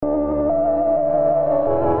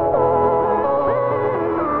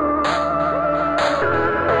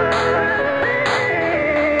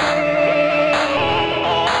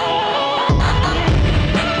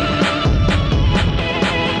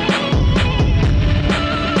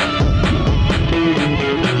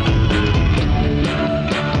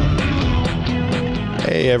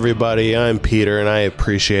everybody, I'm Peter, and I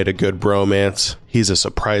appreciate a good bromance. He's a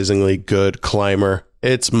surprisingly good climber.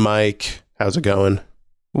 It's Mike. How's it going?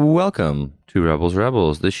 Welcome to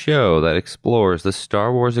Rebels, the show that explores the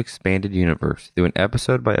Star Wars expanded universe through an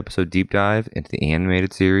episode-by-episode deep dive into the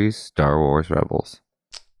animated series Star Wars Rebels.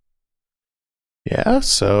 Yeah,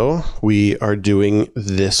 so we are doing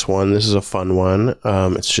this one. This is a fun one.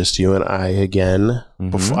 It's just you and I again.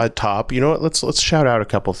 Before I top, you know what? Let's shout out a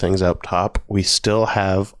couple things up top. We still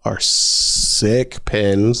have our sick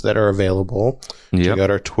pins that are available. Check out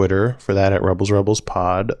our Twitter for that at Rebels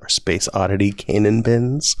Pod. Our Space Oddity Kanan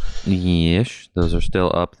pins. Yes, those are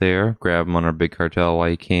still up there. Grab them on our Big Cartel while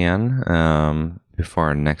you can. Before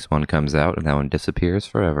our next one comes out and that one disappears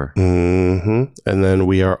forever. And then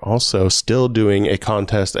we are also still doing a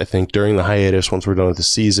contest, I think, during the hiatus. Once we're done with the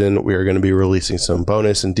season, we are going to be releasing some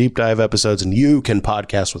bonus and deep dive episodes, and you can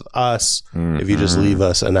podcast with us if you just leave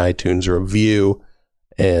us an iTunes review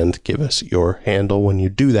and give us your handle when you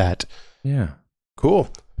do that. Yeah. Cool.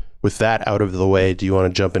 With that out of the way, do you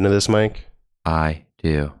want to jump into this, Mike? I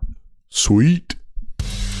do. Sweet.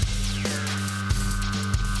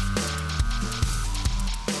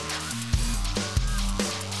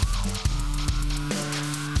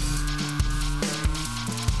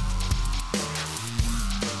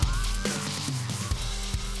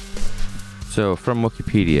 So, from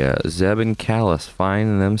Wikipedia, Zeb and Kallus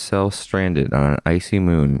find themselves stranded on an icy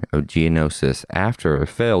moon of Geonosis after a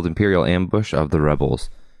failed Imperial ambush of the rebels.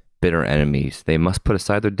 Bitter enemies, they must put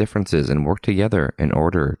aside their differences and work together in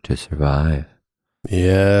order to survive.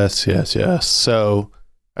 Yes. So,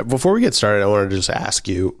 before we get started, I wanted to just ask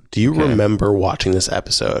you, do you remember watching this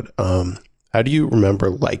episode? How do you remember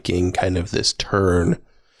liking kind of this turn?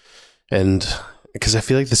 And because I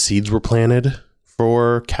feel like the seeds were planted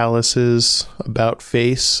for Kallus's about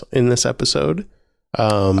face in this episode.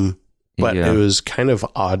 But it was kind of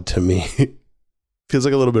odd to me. Feels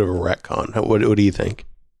like a little bit of a retcon. What do you think?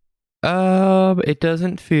 It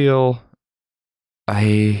doesn't feel...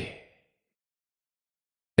 I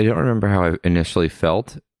don't remember how I initially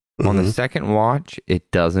felt. On the second watch,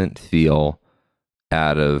 it doesn't feel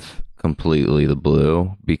out of completely the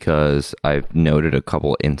blue, because I've noted a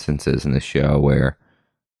couple instances in the show where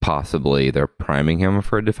possibly they're priming him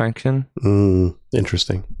for a defection.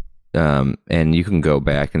 Interesting. And you can go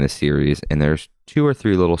back in the series and there's 2 or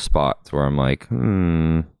 3 little spots where I'm like,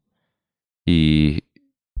 he's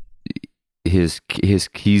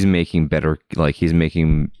making better, like he's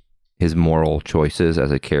making his moral choices as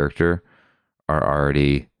a character are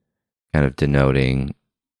already kind of denoting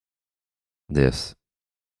this.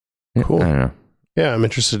 Cool. I don't know. Yeah, I'm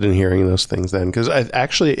interested in hearing those things then, because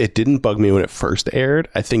it didn't bug me when it first aired.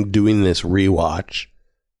 I think doing this rewatch,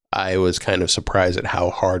 I was kind of surprised at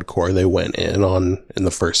how hardcore they went in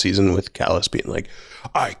the first season with Kallus being like,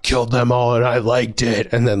 I killed them all and I liked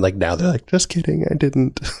it. And then like now they're like, just kidding, I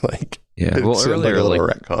didn't. Like, yeah, well, earlier, like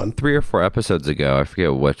retcon. 3 or 4 episodes ago, I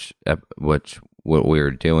forget what we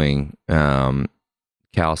were doing.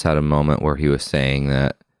 Kallus had a moment where he was saying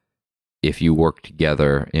that if you work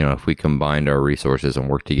together, if we combined our resources and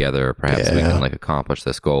work together, perhaps we can like accomplish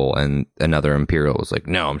this goal. And another Imperial was like,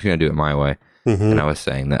 no, I'm just going to do it my way. And I was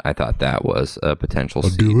saying that I thought that was a potential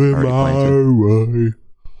seed. Do it my way.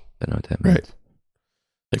 I know what that means. Right.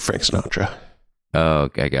 Like Frank Sinatra. Oh,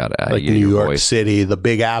 I got it. Like New York City, the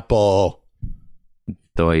Big Apple.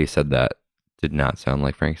 The way you said that did not sound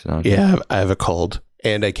like Frank Sinatra. Yeah, I have a cold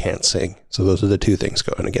and I can't sing. So those are the 2 things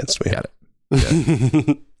going against me. Got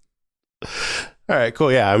it. All right,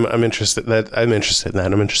 cool. Yeah, I'm interested in that. I'm interested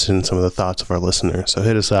in some of the thoughts of our listeners. So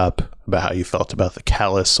hit us up about how you felt about the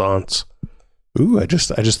Kallus-sance. Ooh, I just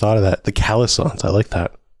thought of that. The Kallus-sance. I like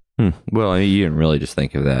that. Well, you didn't really just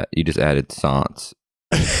think of that. You just added "sance."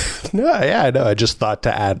 No, yeah, I know. I just thought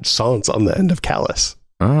to add "sance" on the end of Kallus.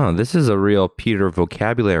 Oh, this is a real Peter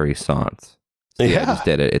vocabulary "sance." Yeah, I just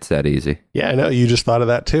did it. It's that easy. Yeah, I know. You just thought of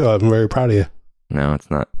that too. I'm very proud of you. No,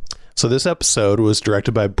 it's not. So this episode was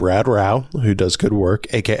directed by Brad Rau, who does good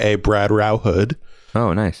work, aka Brad Rau Hood.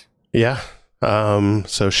 Oh, nice. Yeah.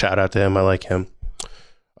 So shout out to him. I like him.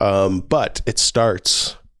 But it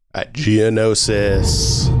starts at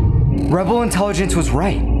Geonosis. Rebel intelligence was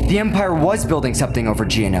right. The Empire was building something over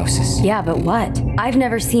Geonosis. Yeah, but what? I've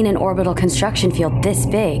never seen an orbital construction field this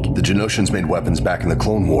big. The Genosians made weapons back in the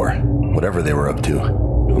Clone War. Whatever they were up to.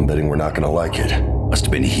 I'm betting we're not going to like it. Must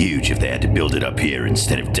have been huge if they had to build it up here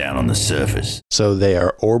instead of down on the surface. So they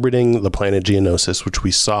are orbiting the planet Geonosis, which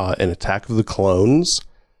we saw in Attack of the Clones.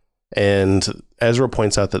 And Ezra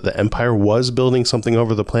points out that the Empire was building something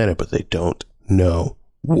over the planet, but they don't know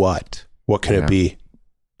what. What can it be?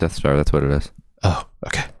 Death Star, that's what it is. Oh,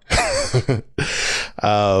 okay.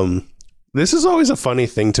 This is always a funny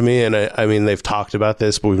thing to me, and I mean, they've talked about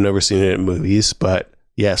this, but we've never seen it in movies. But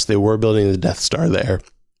yes, they were building the Death Star there,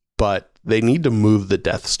 but they need to move the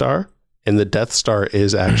Death Star, and the Death Star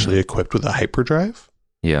is actually equipped with a hyperdrive.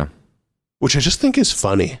 Yeah. Which I just think is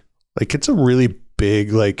funny. Like, it's a really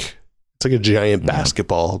big, like, it's like a giant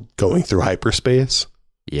basketball going through hyperspace.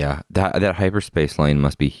 Yeah, that hyperspace lane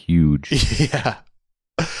must be huge. Yeah.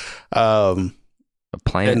 A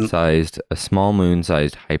planet-sized, a small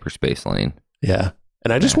moon-sized hyperspace lane. Yeah.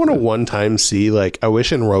 And I just want to one time see, like, I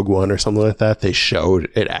wish in Rogue One or something like that, they showed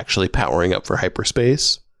it actually powering up for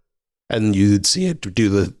hyperspace. And you'd see it do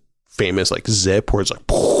the famous, like, zip where it's like,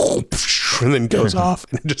 and then goes off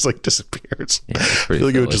and it just, like, disappears. Yeah, I feel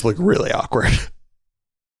like it would just look really awkward.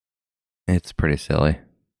 It's pretty silly.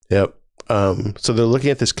 Yep. So they're looking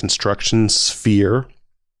at this construction sphere,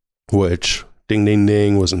 which, ding, ding,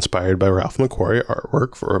 ding, was inspired by Ralph McQuarrie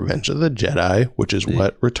artwork for Revenge of the Jedi, which is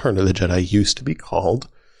what Return of the Jedi used to be called,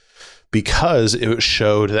 because it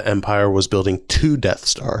showed the Empire was building 2 Death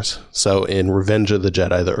Stars. So in Revenge of the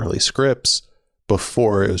Jedi, the early scripts,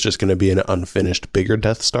 before it was just going to be an unfinished bigger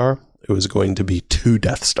Death Star, it was going to be 2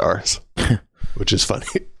 Death Stars, which is funny.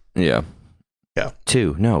 Yeah. Yeah.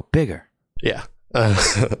 2, no, bigger. Yeah.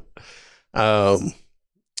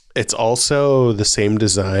 It's also the same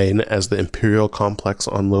design as the Imperial complex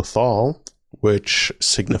on Lothal, which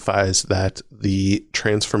signifies that the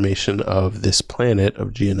transformation of this planet of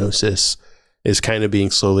Geonosis is kind of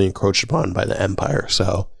being slowly encroached upon by the Empire.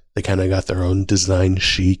 So they kind of got their own design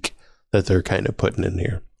chic that they're kind of putting in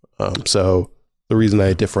here. So the reason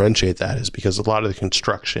I differentiate that is because a lot of the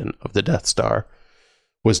construction of the Death Star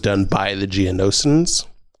was done by the Geonosians,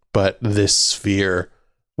 but this sphere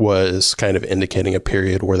was kind of indicating a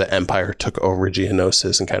period where the Empire took over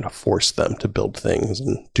Geonosis and kind of forced them to build things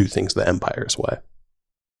and do things the Empire's way.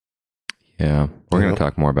 Yeah, we're going to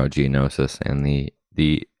talk more about Geonosis and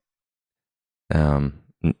oh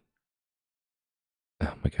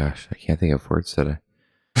my gosh, I can't think of words today.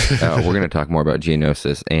 We're going to talk more about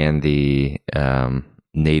Geonosis and the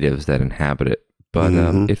natives that inhabit it, but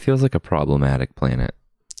it feels like a problematic planet.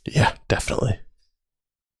 Yeah, definitely.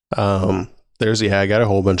 I got a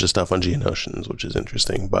whole bunch of stuff on Geonosians, which is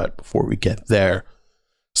interesting. But before we get there,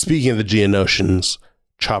 speaking of the Geonosians,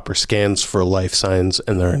 Chopper scans for life signs,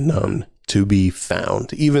 and there are none to be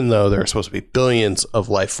found, even though there are supposed to be billions of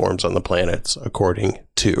life forms on the planets, according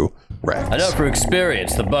to Rex. I know for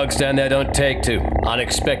experience, the bugs down there don't take to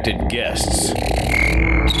unexpected guests.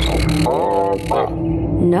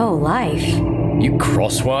 No life. You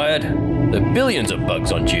crosswired? There are billions of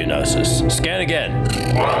bugs on Geonosis. Scan again.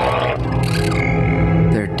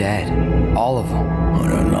 They're dead. All of them. I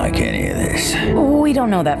don't like any of this. We don't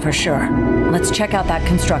know that for sure. Let's check out that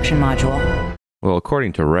construction module. Well,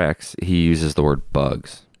 according to Rex, he uses the word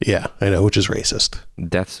bugs. Yeah, I know, which is racist.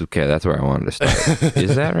 That's okay. That's where I wanted to start.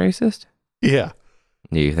 Is that racist? Yeah.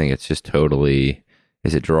 Do you think it's just totally,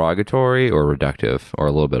 is it derogatory or reductive or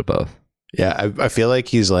a little bit of both? Yeah, I feel like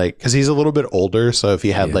he's like, because he's a little bit older, so if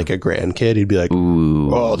he had like a grandkid, he'd be like, ooh,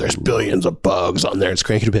 oh, there's billions of bugs on there. His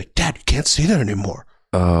grandkid would be like, Dad, you can't see that anymore.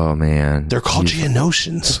 Oh, man. They're called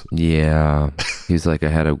Geonosians. Yeah. He's like, I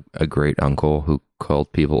had a great uncle who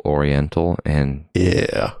called people Oriental, and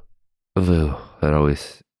yeah. Ooh, that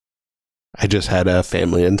always... I just had a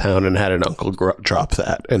family in town and had an uncle drop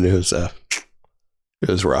that, and it was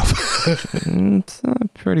rough. It's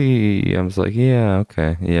pretty... I was like, yeah,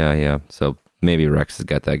 okay. Yeah. So maybe Rex has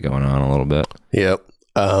got that going on a little bit. Yep.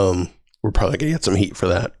 We're probably going to get some heat for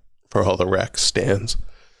that, for all the Rex stands.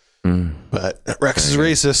 But Rex is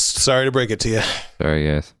racist. Sorry to break it to you. Sorry,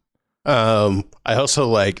 guys. I also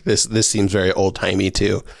like this. This seems very old timey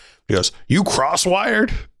too. He goes, "You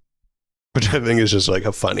crosswired," which I think is just like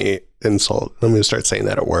a funny insult. I'm going to start saying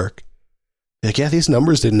that at work. Like, yeah, these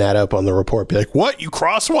numbers didn't add up on the report. Be like, what? You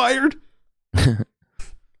crosswired? And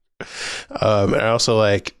I also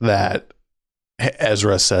like that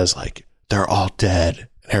Ezra says, like, they're all dead.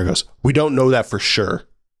 And Harry goes, we don't know that for sure.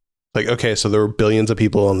 Like, okay, so there were billions of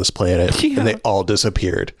people on this planet and they all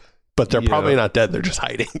disappeared, but they're probably not dead. They're just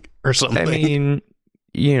hiding or something. I mean,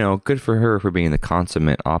 you know, good for her for being the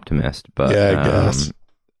consummate optimist, but yeah, I guess.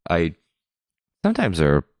 Sometimes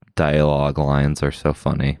their dialogue lines are so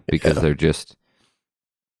funny because they're just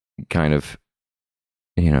kind of,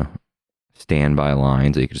 you know, standby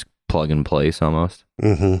lines that you can just plug and place almost.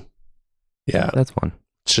 Mm-hmm. Yeah. That's one.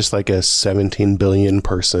 It's just like a 17 billion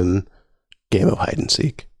person game of hide and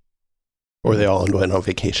seek. Or they all went on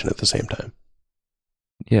vacation at the same time.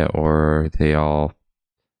 Yeah, or they all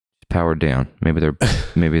powered down. Maybe they're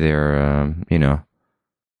you know,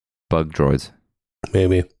 bug droids.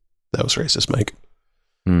 Maybe. That was racist, Mike.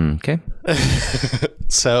 Okay.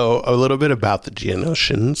 So a little bit about the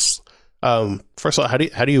Geonosians. First of all,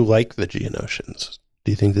 how do you like the Geonosians?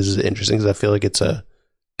 Do you think this is interesting? Because I feel like it's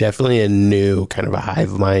definitely a new kind of a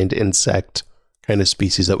hive mind insect kind of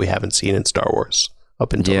species that we haven't seen in Star Wars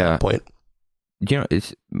up until that point.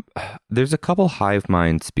 There's a couple hive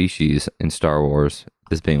mind species in Star Wars,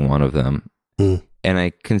 this being one of them. And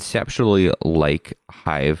I conceptually like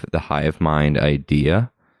the hive mind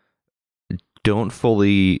idea. Don't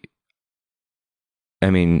fully.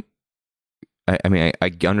 I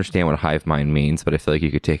understand what hive mind means, but I feel like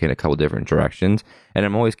you could take it in a couple different directions. And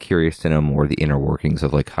I'm always curious to know more the inner workings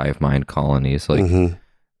of like hive mind colonies. Like,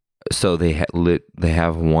 so they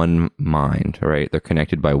have one mind, right? They're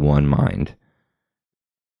connected by one mind.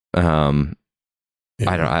 I don't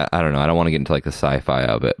know. I don't want to get into like the sci-fi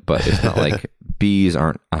of it, but it's not like bees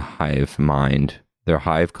aren't a hive mind. They're a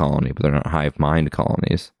hive colony, but they're not hive mind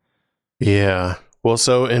colonies. Yeah. Well,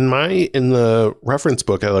 so in the reference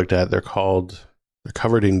book I looked at, they're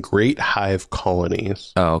covered in great hive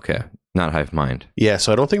colonies. Oh, okay. Not hive mind. Yeah,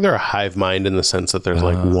 so I don't think they're a hive mind in the sense that there's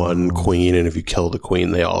like one queen, and if you kill the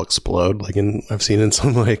queen, they all explode. Like I've seen in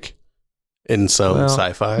some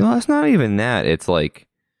sci-fi. No, it's not even that. It's like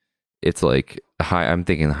I'm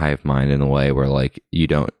thinking the hive mind in a way where like you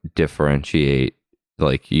don't differentiate,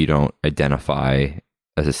 like you don't identify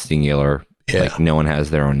as a singular. Yeah. Like no one has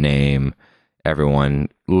their own name. Everyone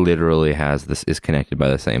literally is connected by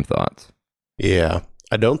the same thoughts. Yeah.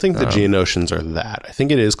 I don't think the Geonosians are that. I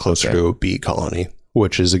think it is closer to a bee colony,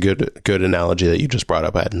 which is a good analogy that you just brought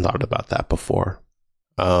up. I hadn't thought about that before.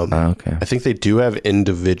 Okay. I think they do have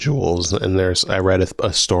individuals, and I read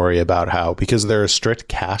a story about how, because they're a strict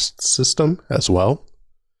caste system as well.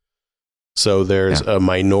 So there's a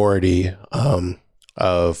minority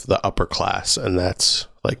of the upper class, and that's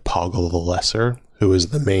like Poggle the Lesser, who is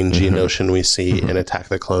the main Geonosian we see in Attack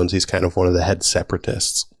the Clones. He's kind of one of the head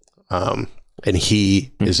separatists. And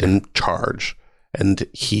he is in charge, and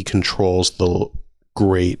he controls the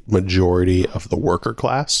great majority of the worker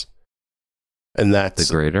class. And that's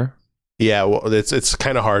the greater. Yeah, well, it's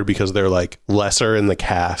kind of hard because they're like lesser in the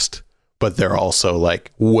caste, but they're also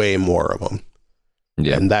like way more of them.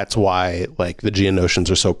 Yeah, and that's why like the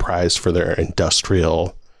Geonosians are so prized for their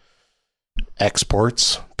industrial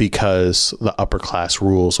exports, because the upper class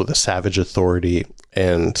rules with a savage authority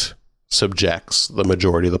and subjects the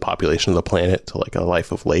majority of the population of the planet to like a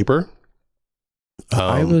life of labor.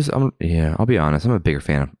 I'll be honest, I'm a bigger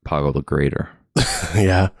fan of Poggle the Greater.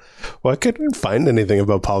 Yeah. Well, I couldn't find anything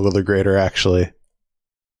about Poggle the Greater, actually.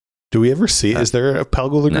 Do we ever see? Is there a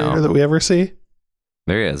Poggle the Greater that we ever see?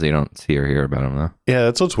 There is. You don't see or hear about him, though. Yeah,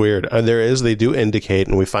 that's what's weird. There is. They do indicate,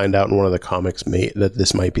 and we find out in one of the comics that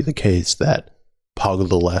this might be the case, that Poggle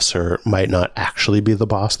the Lesser might not actually be the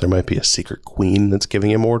boss. There might be a secret queen that's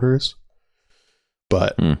giving him orders.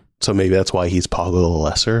 But, so maybe that's why he's Poggle the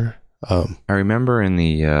Lesser. I remember in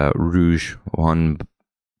the Rouge One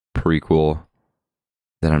prequel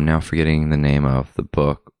that I'm now forgetting the name of, the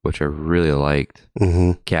book, which I really liked.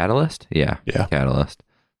 Catalyst? Yeah, Catalyst.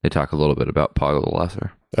 They talk a little bit about Poggle the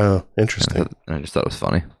Lesser. Oh, interesting. And I just thought it was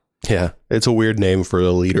funny. Yeah, it's a weird name for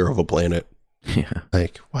the leader of a planet. Yeah.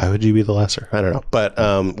 Like, why would you be the Lesser? I don't know.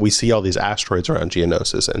 But we see all these asteroids around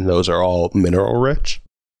Geonosis, and those are all mineral rich.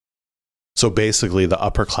 So basically, the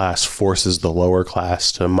upper class forces the lower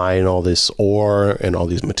class to mine all this ore and all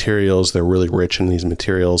these materials. They're really rich in these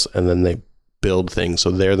materials, and then they build things. So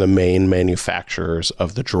they're the main manufacturers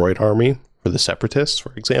of the droid army for the Separatists,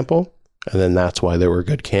 for example. And then that's why they were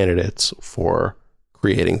good candidates for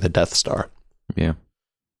creating the Death Star. Yeah.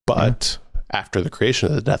 But after the creation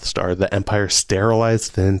of the Death Star, the Empire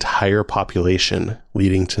sterilized the entire population,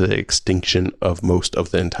 leading to the extinction of most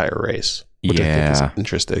of the entire race. Which I think is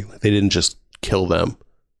interesting. They didn't just kill them.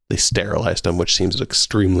 They sterilized them, which seems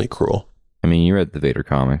extremely cruel. I mean, you read the Vader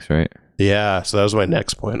comics, right? Yeah, so that was my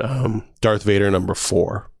next point. Darth Vader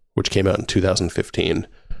 #4, which came out in 2015.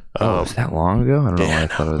 Was that long ago? I don't know why I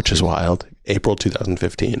thought it was. Which is wild. April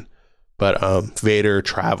 2015. But Vader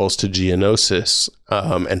travels to Geonosis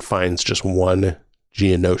and finds just one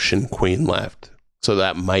Geonosian queen left. So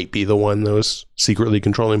that might be the one that was secretly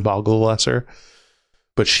controlling Poggle the Lesser.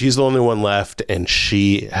 But she's the only one left, and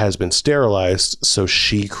she has been sterilized, so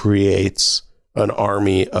she creates an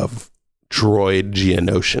army of droid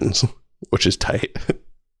Geonosians, which is tight.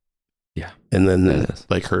 Yeah. And then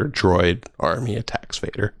like her droid army attacks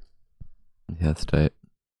Vader. Yeah, that's tight.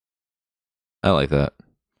 I like that.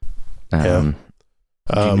 Do you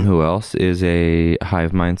know who else is a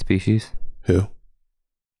hive mind species? Who?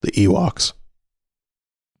 The Ewoks.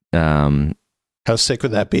 How sick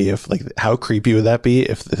would that be how creepy would that be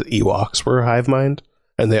if the Ewoks were hive mind?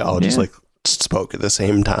 and they all just like spoke at the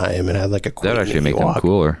same time and had like a that actually make them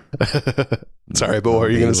cooler. Sorry, but what were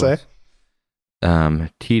you going to say?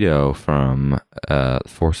 Tito from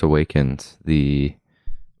Force Awakens, the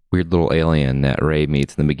weird little alien that Rey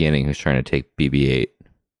meets in the beginning, who's trying to take BB-8.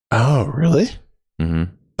 Oh, really? Mm-hmm.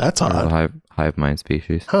 That's odd. Hive mind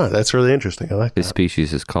species. Huh, that's really interesting. I like his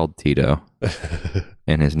species is called Tito,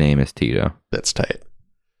 and his name is Tito. That's tight.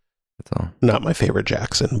 That's all. Not my favorite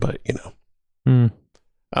Jackson, but you know.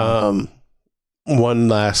 One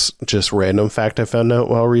last just random fact I found out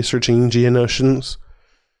while researching Geonosians.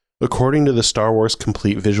 According to the Star Wars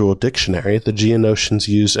Complete Visual Dictionary, the Geonosians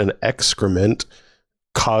used an excrement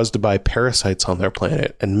caused by parasites on their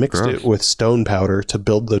planet and mixed it with stone powder to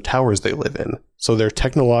build the towers they live in. So they're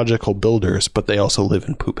technological builders, but they also live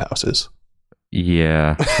in poop houses.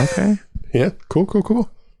 Yeah. Okay. Yeah. Cool.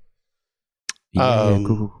 Yeah,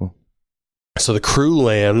 cool. So the crew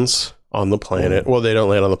lands on the planet. Well, they don't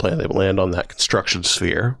land on the planet. They land on that construction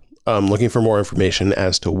sphere, looking for more information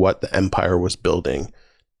as to what the Empire was building.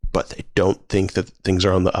 But they don't think that things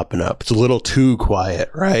are on the up and up. It's a little too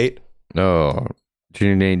quiet, right? No.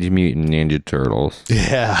 Teenage Mutant Ninja Turtles.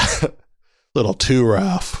 Yeah. Little too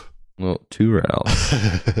rough. Well, too rough.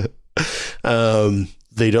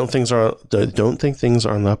 They don't think things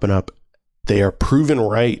are on the up and up. They are proven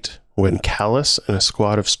right when Kallus and a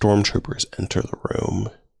squad of stormtroopers enter the room.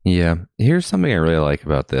 Yeah. Here's something I really like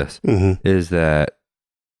about this is that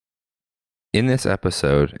in this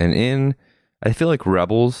episode and I feel like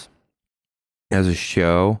Rebels as a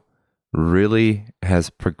show really has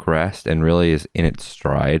progressed and really is in its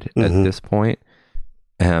stride at this point.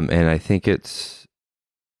 And I think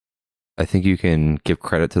you can give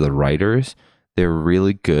credit to the writers. They're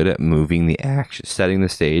really good at moving the action, setting the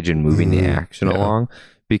stage and moving the action along,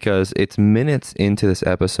 because it's minutes into this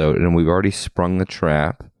episode and we've already sprung the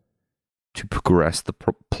trap to progress the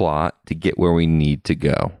plot to get where we need to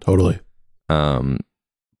go. Totally.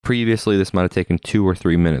 Previously, this might have taken 2 or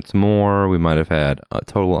 3 minutes more. We might have had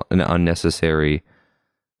an unnecessary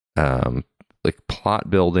like plot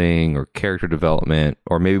building or character development,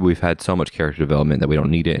 or maybe we've had so much character development that we don't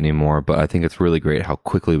need it anymore. But I think it's really great how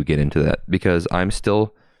quickly we get into that, because I'm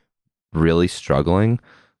still really struggling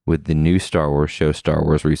with the new Star Wars show, Star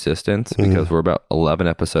Wars Resistance, because we're about 11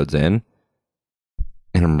 episodes in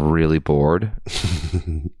and I'm really bored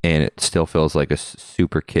and it still feels like a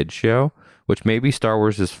super kid show, which maybe Star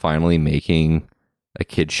Wars is finally making a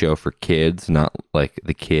kid show for kids, not like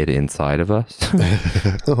the kid inside of us.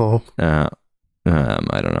 I don't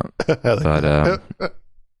know, but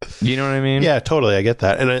you know what I mean? Yeah, totally. I get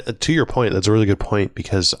that. And to your point, that's a really good point,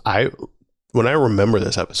 because when I remember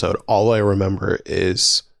this episode, all I remember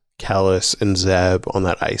is Kallus and Zeb on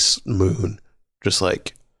that ice moon, just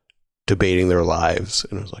like debating their lives.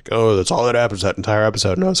 And it was like, oh, that's all that happens that entire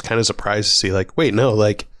episode. And I was kind of surprised to see, like, wait, no,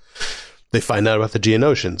 like they find out about the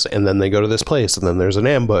Geonosians and then they go to this place and then there's an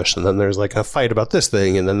ambush and then there's like a fight about this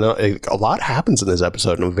thing. And then a lot happens in this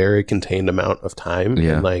episode in a very contained amount of time.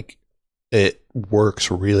 Yeah. And like it works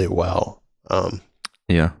really well.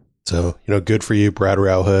 Yeah. So, good for you, Brad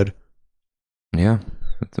Rauhood. Yeah.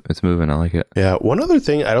 It's moving. I like it. Yeah. One other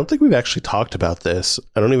thing, I don't think we've actually talked about this.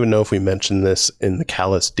 I don't even know if we mentioned this in the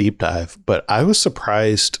Kallus deep dive, but I was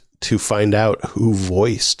surprised to find out who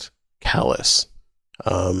voiced Kallus.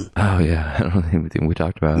 Oh yeah, I don't think we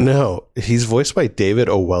talked about it. No, he's voiced by David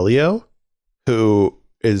Oweillo, who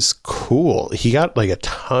is cool. He got like a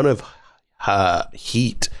ton of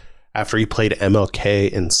heat after he played MLK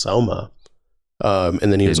in Selma, and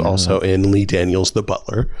then he was also in Lee Daniels' The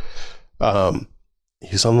Butler.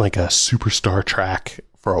 He's on like a superstar track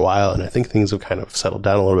for a while, and I think things have kind of settled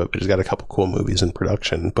down a little bit. But he's got a couple cool movies in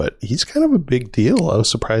production. But he's kind of a big deal. I was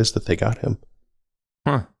surprised that they got him.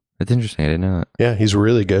 Huh. That's interesting. I didn't know that. Yeah, he's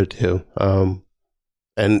really good too. And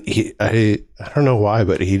I don't know why,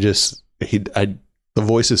 but the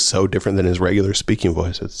voice is so different than his regular speaking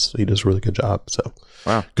voice. He does a really good job. So,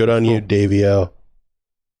 wow, good on you, Davio.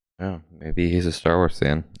 Yeah, maybe he's a Star Wars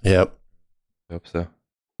fan. Yep, hope so.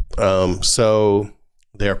 So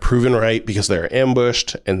they are proven right because they are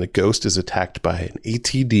ambushed, and the Ghost is attacked by an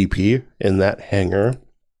ATDP in that hangar,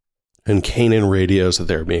 and Kanan radios that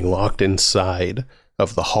they're being locked inside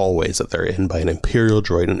of the hallways that they're in by an Imperial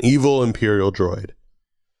droid, an evil Imperial droid.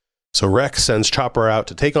 So Rex sends Chopper out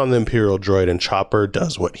to take on the Imperial droid, and Chopper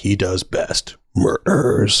does what he does best: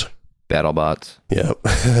 murders. BattleBots. Yep.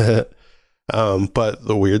 But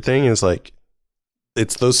the weird thing is, like,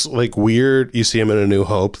 it's those like weird, you see them in A New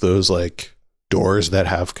Hope, those like doors that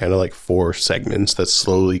have kind of like 4 segments that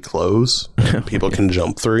slowly close. People can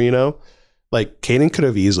jump through, Like, Kanan could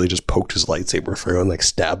have easily just poked his lightsaber through and like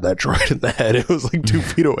stabbed that droid in the head. It was like 2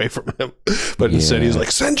 feet away from him. But instead he's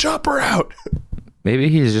like, send Chopper out. Maybe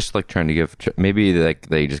he's just like trying to give, maybe like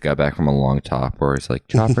they just got back from a long top where it's like,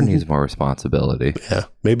 Chopper needs more responsibility. Yeah.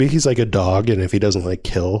 Maybe he's like a dog, and if he doesn't like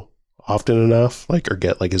kill often enough, like, or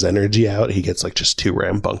get like his energy out, he gets like just too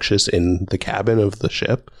rambunctious in the cabin of the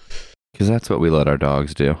ship. Because that's what we let our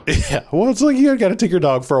dogs do. Yeah. Well, it's like you got to take your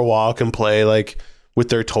dog for a walk and play like with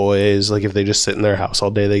their toys. Like if they just sit in their house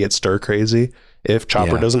all day, they get stir crazy. If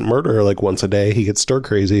Chopper doesn't murder like once a day, he gets stir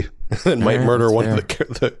crazy and might murder one of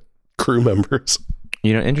the crew members.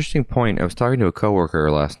 You know, interesting point. I was talking to a coworker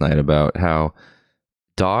last night about how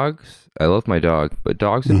dogs, I love my dog, but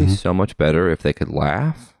dogs would be so much better if they could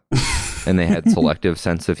laugh and they had selective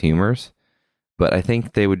sense of humors. But I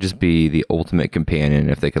think they would just be the ultimate companion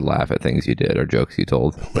if they could laugh at things you did or jokes you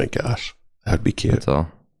told. Oh my gosh. That'd be cute. That's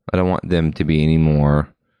all. I don't want them to be any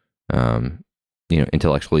more,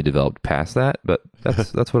 intellectually developed past that, but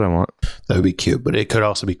that's what I want. That would be cute, but it could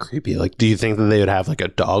also be creepy. Like, do you think that they would have like a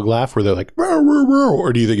dog laugh where they're like, row, row, row,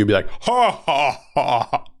 or do you think it'd be like, ha, ha,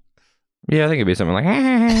 ha? Yeah, I think it'd be something like,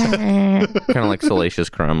 kind of like Salacious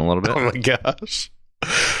Crumb a little bit. Oh my gosh.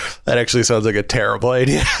 That actually sounds like a terrible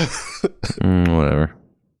idea. Whatever.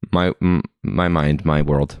 My mind, my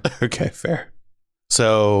world. Okay, fair.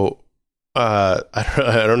 So, I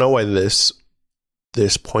don't know why this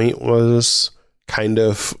point was kind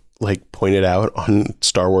of like pointed out on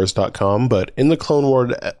StarWars.com, but in the Clone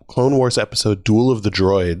Wars episode Duel of the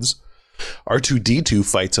Droids, R2-D2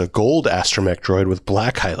 fights a gold astromech droid with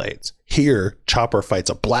black highlights. Here, Chopper fights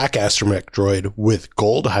a black astromech droid with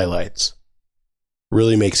gold highlights.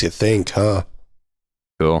 Really makes you think, huh?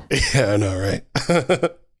 Cool. Yeah, I know, right?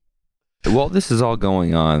 While this is all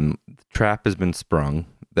going on, the trap has been sprung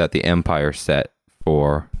that the Empire set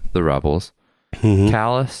for the Rebels.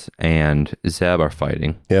 Kallus and Zeb are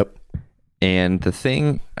fighting. Yep. And the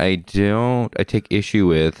thing I take issue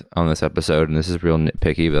with on this episode, and this is real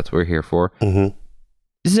nitpicky, but that's what we're here for.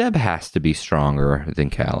 Zeb has to be stronger than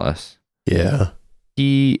Kallus. Yeah.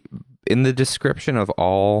 He, in the description of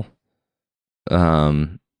all,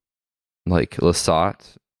 like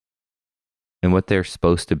Lasat and what they're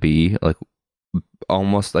supposed to be, like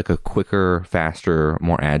almost like a quicker, faster,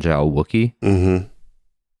 more agile Wookiee.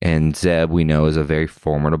 And Zeb, we know, is a very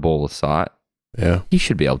formidable Lasat. Yeah. He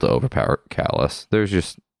should be able to overpower Kallus.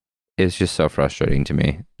 It's just so frustrating to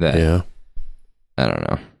me that, I don't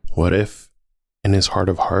know. What if, in his heart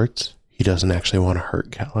of hearts, he doesn't actually want to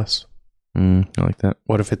hurt Kallus? I like that.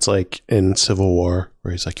 What if it's like in Civil War,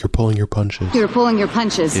 where he's like, you're pulling your punches? You're pulling your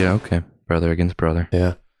punches. Yeah, okay. Brother against brother.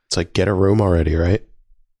 Yeah. It's like, get a room already, right?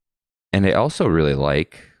 And I also really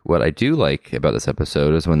like, what I do like about this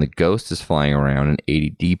episode is when the Ghost is flying around and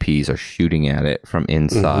 80 DPs are shooting at it from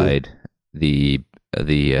inside the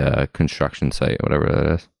construction site, whatever that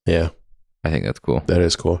is. Yeah. I think that's cool. That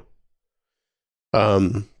is cool.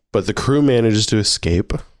 But the crew manages to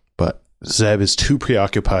escape, but Zeb is too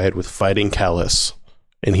preoccupied with fighting Kallus,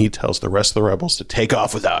 and he tells the rest of the rebels to take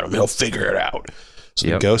off without him. He'll figure it out. So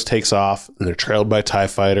the Ghost takes off, and they're trailed by TIE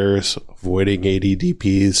fighters, avoiding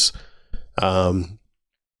ADDPs.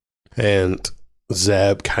 And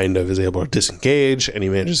Zeb kind of is able to disengage, and he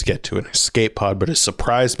manages to get to an escape pod, but is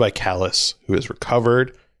surprised by Kallus, who is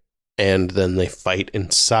recovered, and then they fight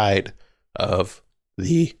inside of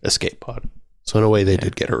the escape pod. So in a way, they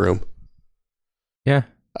did get a room. Yeah.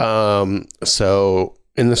 So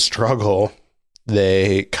in the struggle,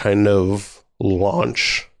 they kind of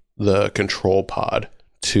launch the control pod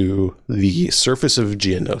to the surface of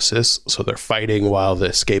Geonosis. So they're fighting while the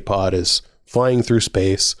escape pod is flying through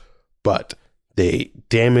space, but they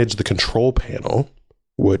damage the control panel,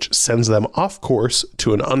 which sends them off course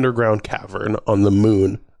to an underground cavern on the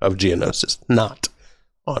moon of Geonosis, not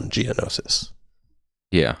on Geonosis.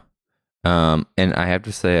 Yeah. And I have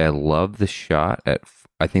to say, I love the shot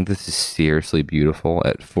I think this is seriously beautiful.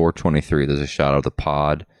 At 4:23, there's a shot of the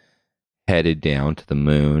pod headed down to the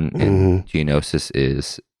moon, and Geonosis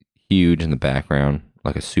is huge in the background,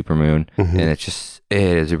 like a supermoon, and it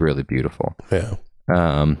is really beautiful. Yeah.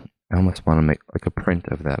 I almost want to make like a print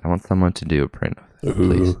of that. I want someone to do a print of that,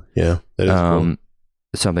 please. Yeah, that is cool.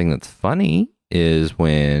 Something that's funny is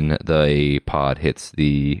when the pod hits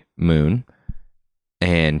the moon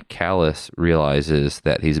and Kallus realizes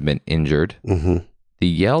that he's been injured. The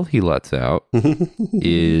yell he lets out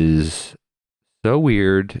is so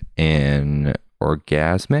weird and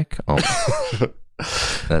orgasmic. Oh,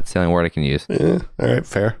 that's the only word I can use. Yeah, all right,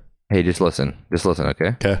 fair. Hey, just listen, okay?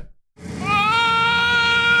 Okay.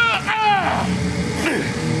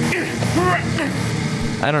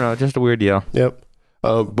 I don't know, just a weird yell. Yep.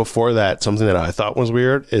 Before that, something that I thought was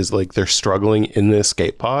weird is like they're struggling in the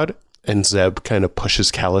escape pod, and Zeb kind of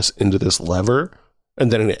pushes Callus into this lever,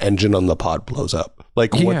 and then an engine on the pod blows up.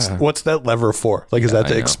 Like, what's that lever for? Like, is that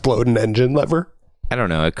to explode an engine lever? I don't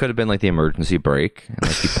know. It could have been like the emergency brake, and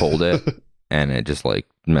like he pulled it, and it just like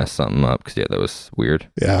messed something up. Because that was weird.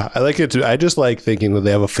 Yeah, I like it too. I just like thinking that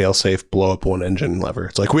they have a fail-safe blow up one engine lever.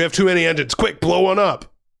 It's like, we have too many engines. Quick, blow one up.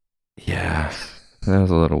 Yeah, that was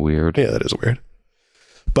a little weird. Yeah, that is weird.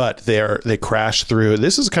 But they crash through.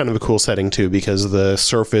 This is kind of a cool setting too, because the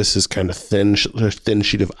surface is kind of thin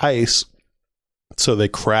sheet of ice. So they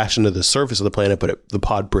crash into the surface of the planet, but the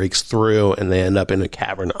pod breaks through, and they end up in a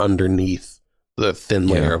cavern underneath the thin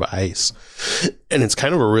layer of ice. And it's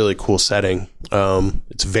kind of a really cool setting.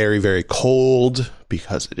 It's very, very cold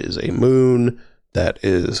because it is a moon that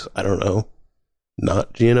is, I don't know,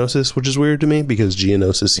 not Geonosis, which is weird to me because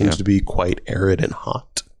Geonosis seems to be quite arid and hot.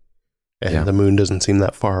 And the moon doesn't seem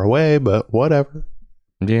that far away, but whatever.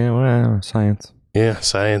 Yeah, well, science. Yeah,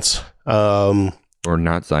 science. Or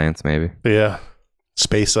not science, maybe. Yeah,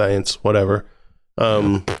 space science, whatever.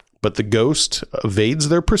 But the ghost evades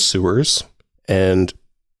their pursuers, and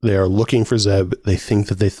they are looking for Zeb. They think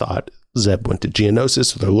that they thought Zeb went to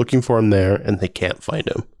Geonosis, so they're looking for him there, and they can't find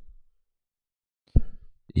him.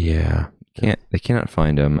 Yeah, they cannot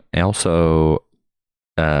find him. Also,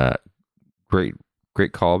 great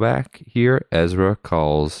callback here. Ezra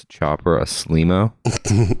calls Chopper a Slimo.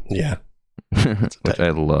 Yeah. Which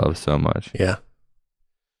I love so much. Yeah.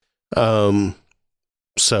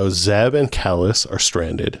 So Zeb and Callus are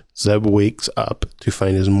stranded. Zeb wakes up to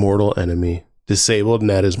find his mortal enemy disabled and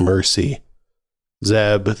at his mercy.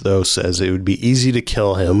 Zeb, though, says it would be easy to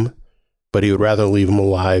kill him, but he would rather leave him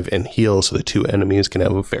alive and heal so the two enemies can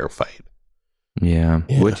have a fair fight. Yeah.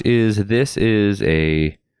 This is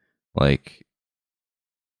a like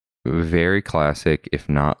very classic, if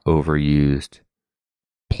not overused,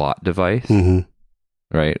 plot device,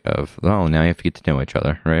 right? Of, now you have to get to know each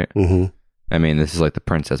other, right? I mean, this is like the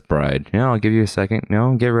Princess Bride. I'll give you a second.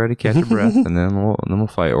 Get ready, catch your breath, and then we'll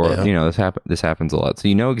fight. Or this happens a lot. So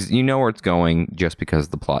you know where it's going just because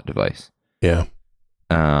of the plot device. Yeah.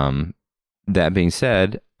 That being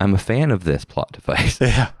said, I'm a fan of this plot device.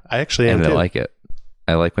 Yeah, I actually am. And too. I like it.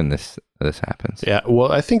 I like when this happens. Yeah,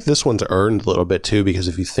 well, I think this one's earned a little bit too, because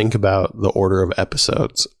if you think about the order of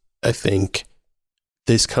episodes, I think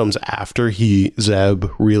this comes after Zeb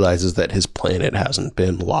realizes that his planet hasn't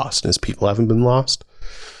been lost and his people haven't been lost.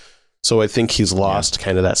 So I think he's lost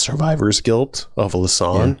kind of that survivor's guilt of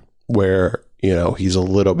Lasan, where, he's a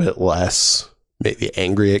little bit less maybe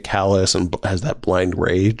angry at Callus and has that blind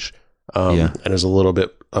rage, and is a little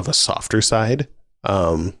bit of a softer side,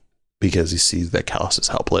 because he sees that Callus is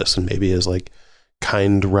helpless, and maybe his like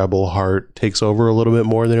kind rebel heart takes over a little bit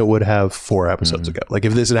more than it would have 4 episodes ago. Like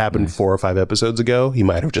if this had happened 4 or 5 episodes ago, he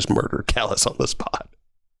might have just murdered Callus on the spot.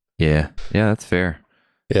 Yeah, that's fair.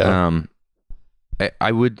 Yeah.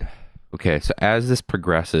 I would. Okay, so as this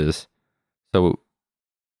progresses, so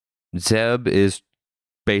Zeb is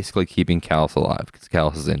basically keeping Callus alive because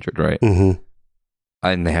Callus is injured, right?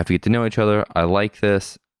 And they have to get to know each other. I like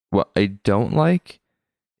this. What I don't like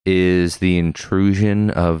is the intrusion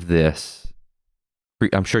of this.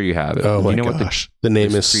 I'm sure you have it. Oh my gosh. What the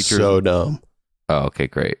name is so dumb. Oh, okay,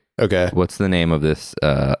 great. Okay. What's the name of this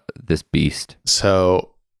this beast?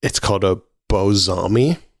 So it's called a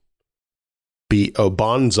Bonzami.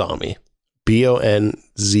 Bonzami.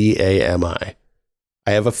 Bonzami.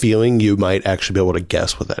 I have a feeling you might actually be able to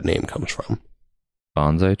guess what that name comes from.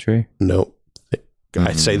 Bonsai tree? Nope.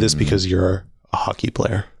 I say this because you're a hockey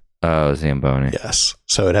player. Oh, Zamboni. Yes.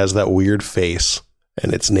 So it has that weird face,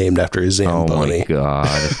 and it's named after Zamboni. Oh my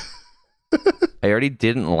god. I already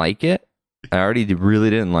didn't like it. I already really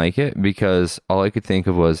didn't like it because all I could think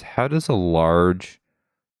of was, how does a large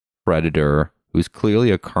predator who's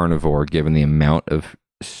clearly a carnivore, given the amount of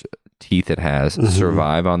teeth it has,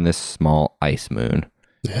 survive on this small ice moon?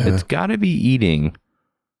 Yeah. It's got to be eating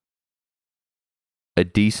a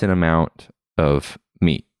decent amount of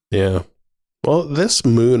meat. Yeah. Well, this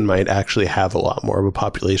moon might actually have a lot more of a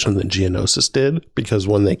population than Geonosis did, because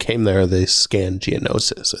when they came there, they scanned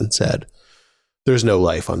Geonosis and said, there's no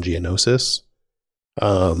life on Geonosis.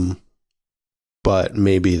 But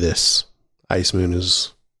maybe this ice moon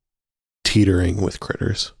is teetering with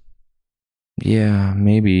critters. Yeah,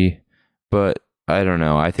 maybe. But I don't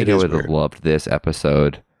know. I think I would have loved this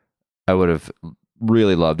episode. I would have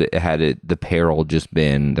really loved it had the peril just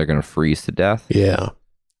been they're going to freeze to death. Yeah.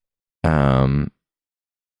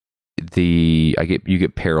 You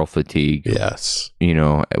get peril fatigue. Yes.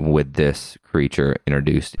 With this creature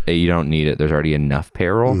introduced. You don't need it. There's already enough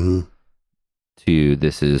peril. to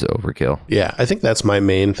this is overkill. Yeah, I think that's my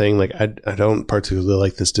main thing. Like, I don't particularly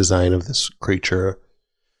like this design of this creature.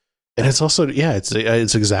 And it's also, yeah,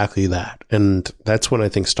 it's exactly that. And that's when I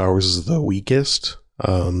think Star Wars is the weakest,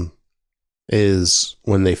 is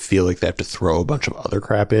when they feel like they have to throw a bunch of other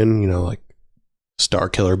crap in, like Star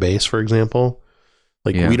Killer Base, for example.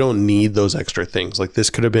 Like, we don't need those extra things. Like, this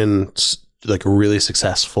could have been like a really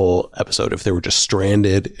successful episode if they were just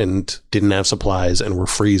stranded and didn't have supplies and were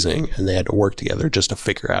freezing and they had to work together just to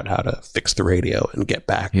figure out how to fix the radio and get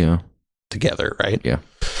back together, right? Yeah.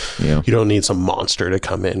 You don't need some monster to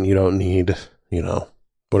come in. You don't need,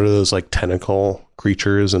 what are those like tentacle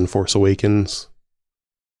creatures in Force Awakens?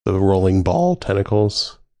 The rolling ball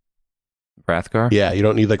tentacles. Rathgar? Yeah, you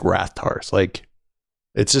don't need like Rathtars. Like,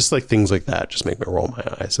 it's just like things like that just make me roll my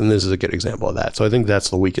eyes. And this is a good example of that. So I think that's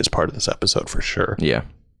the weakest part of this episode for sure. Yeah.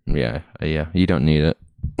 You don't need it.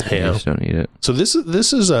 You just don't need it. So this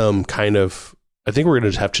is kind of, I think we're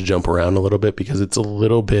going to have to jump around a little bit because it's a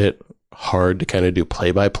little bit hard to kind of do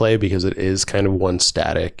play by play because it is kind of one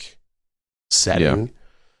static setting.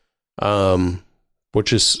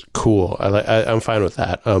 Which is cool. I'm fine with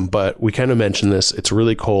that. But we kind of mentioned this. It's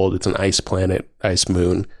really cold. It's an ice planet, ice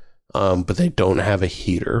moon. But they don't have a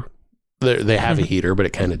heater. They have a heater, but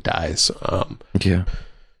it kind of dies.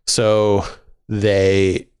 So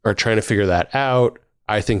they are trying to figure that out.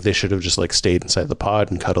 I think they should have just like stayed inside the pod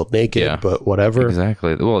and cuddled naked, but whatever.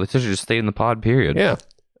 Exactly. Well, they should have just stayed in the pod, period. Yeah.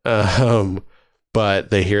 But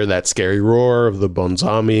they hear that scary roar of the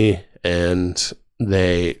Bonzami and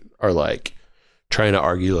they are like trying to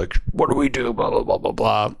argue, like, what do we do? Blah, blah, blah, blah,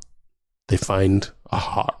 blah. They find a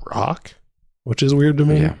hot rock, which is weird to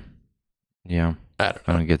me. Yeah. I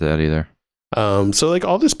don't get that either. So like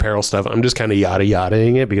all this peril stuff, I'm just kind of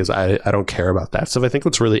yada-yadaing it because I don't care about that stuff. I think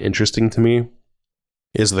what's really interesting to me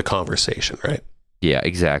is the conversation, right? Yeah,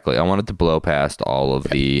 exactly. I wanted to blow past all of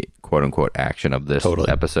the quote-unquote action of this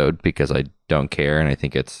episode because I don't care and I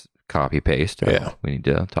think it's copy-paste. Yeah. We need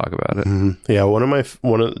to talk about it. Mm-hmm. Yeah, one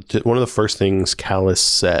of the first things Kallus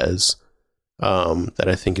says that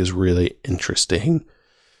I think is really interesting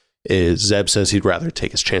is Zeb says he'd rather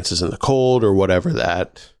take his chances in the cold or whatever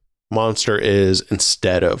that monster is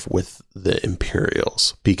instead of with the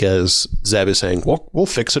Imperials, because Zeb is saying, well, we'll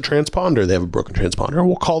fix a transponder. They have a broken transponder.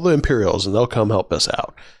 We'll call the Imperials and they'll come help us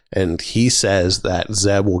out. And he says that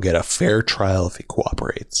Zeb will get a fair trial if he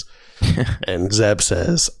cooperates. And Zeb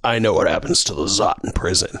says, I know what happens to Lasat in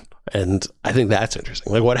prison. And I think that's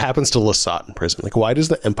interesting. Like, what happens to Lasat in prison? Like, why does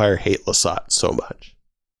the Empire hate Lasat so much?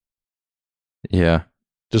 Yeah.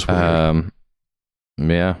 Just weird.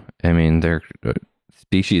 Yeah. I mean, they're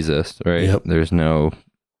speciesist, right? Yep. There's no,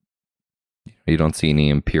 you don't see any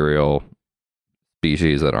Imperial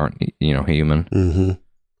species that aren't, human. Mm-hmm.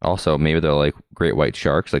 Also, maybe they're like great white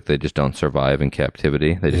sharks, like they just don't survive in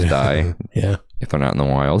captivity. They just die. Yeah. If they're not in the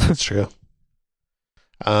wild. That's true.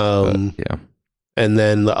 Yeah. And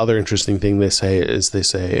then the other interesting thing they say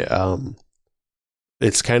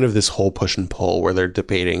it's kind of this whole push and pull where they're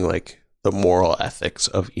debating like the moral ethics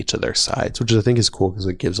of each of their sides, which I think is cool because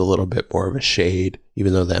it gives a little bit more of a shade,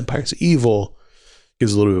 even though the Empire's evil,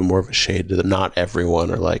 gives a little bit more of a shade to that not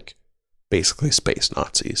everyone are like basically space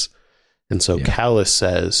Nazis. And so Kallus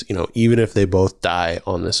says, even if they both die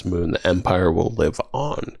on this moon, the Empire will live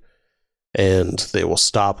on and they will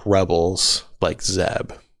stop rebels like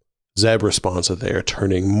Zeb. Zeb responds that they are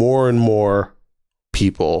turning more and more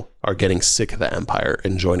people are getting sick of the Empire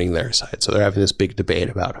and joining their side. So they're having this big debate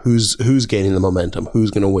about who's gaining the momentum,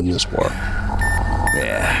 who's going to win this war.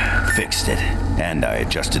 Yeah, fixed it. And I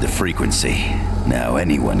adjusted the frequency. Now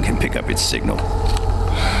anyone can pick up its signal.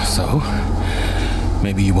 So,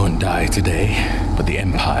 maybe you won't die today, but the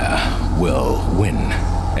Empire will win.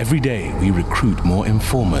 Every day we recruit more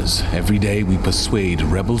informers. Every day we persuade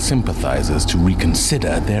rebel sympathizers to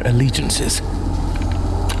reconsider their allegiances.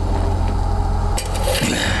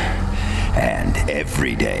 And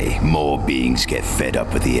every day, more beings get fed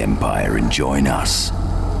up with the Empire and join us.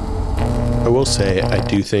 I will say, I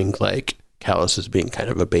do think, like, Kallus is being kind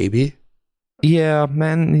of a baby. Yeah,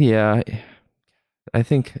 man, yeah. I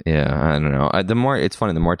think, I don't know. The more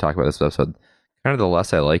I talk about this episode, kind of the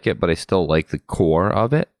less I like it, but I still like the core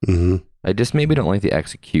of it. Mm-hmm. I just maybe don't like the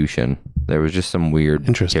execution. There was just some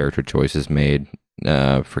weird character choices made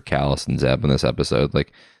for Kallus and Zeb in this episode.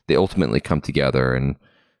 Like, they ultimately come together and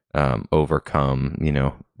overcome,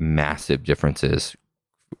 massive differences.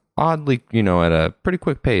 Oddly, at a pretty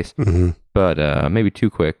quick pace, but maybe too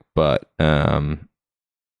quick. But yeah,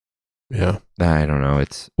 I don't know.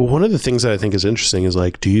 Well, one of the things that I think is interesting is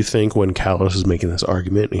like, do you think when Kallus is making this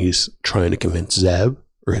argument, he's trying to convince Zeb,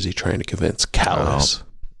 or is he trying to convince Kallus?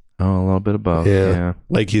 Oh, a little bit of both. Yeah.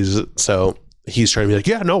 Like he's trying to be like,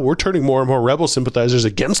 yeah, no, we're turning more and more rebel sympathizers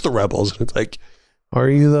against the rebels. And it's like, are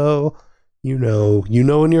you though? You know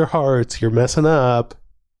in your hearts you're messing up.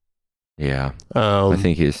 Yeah. I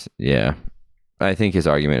think his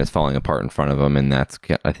argument is falling apart in front of him, and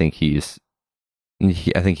I think he's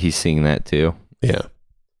seeing that too. Yeah.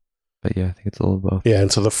 But yeah, I think it's a little both. Yeah,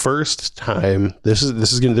 and so the first time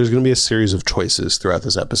there's gonna be a series of choices throughout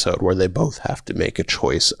this episode where they both have to make a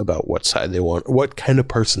choice about what side they want, what kind of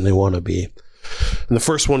person they want to be. And the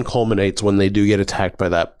first one culminates when they do get attacked by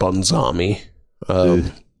that Bonzami.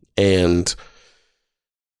 And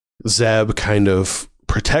Zeb kind of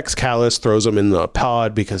protects Callus, throws him in the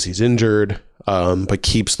pod because he's injured, but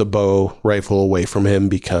keeps the bow rifle away from him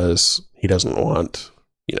because he doesn't want,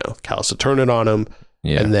 Callus to turn it on him.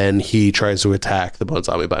 Yeah. And then he tries to attack the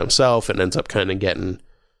Bonzami by himself and ends up kind of getting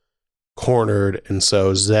cornered. And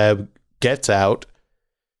so Zeb gets out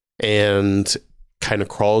and kind of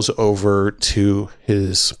crawls over to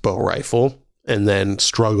his bow rifle and then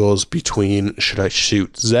struggles between, should I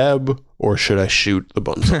shoot Zeb or should I shoot the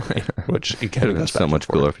Bonzami? Which he kind of goes so much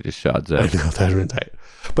cooler if he just shot Zeb. I know, that would have been tight.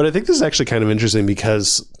 But I think this is actually kind of interesting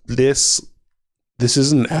because this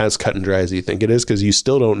isn't as cut and dry as you think it is, because you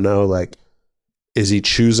still don't know, like, is he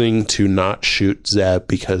choosing to not shoot Zeb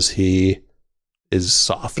because he is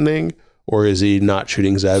softening, or is he not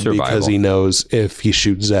shooting Zeb because he knows if he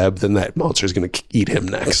shoots Zeb, then that monster is going to eat him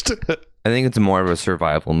next? I think it's more of a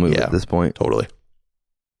survival move at this point. Totally.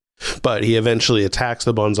 But he eventually attacks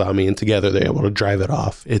the Bonzami, and together they're able to drive it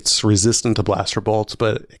off. It's resistant to blaster bolts,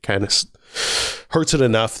 but it kind of hurts it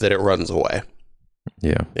enough that it runs away.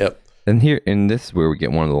 Yeah. Yep. And here, in this is where we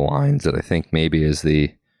get one of the lines that I think maybe is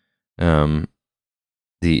the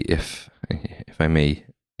if I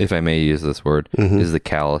may use this word, is the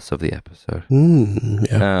Callus of the episode.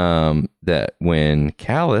 That when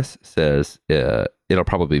Callus says it'll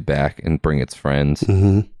probably be back and bring its friends,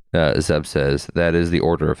 Zeb says that is the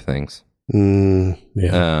order of things. And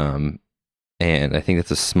I think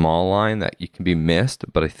it's a small line that you can be missed,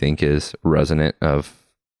 but I think is resonant of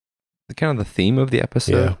the kind of the theme of the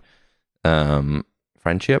episode.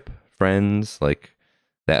 Friendship, friends, like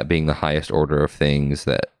that being the highest order of things,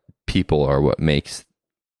 that people are what makes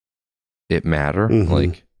it matter,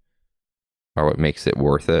 like, are what makes it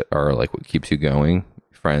worth it, or like what keeps you going.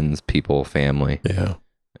 Friends, people, family.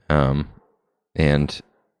 And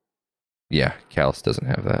yeah, Callus doesn't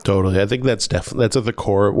have that. Totally. I think that's at the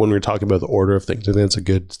core when we're talking about the order of things. I think that's a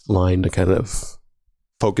good line to kind of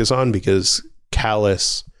focus on, because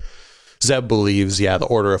Zeb believes, the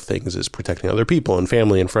order of things is protecting other people and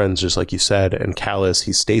family and friends, just like you said. And Callus,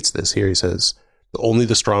 he states this here. He says, only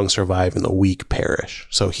the strong survive and the weak perish.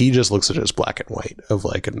 So he just looks at it as black and white, of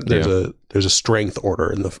like, there's a strength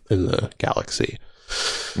order in the galaxy.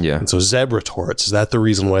 Yeah. And so Zeb retorts, is that the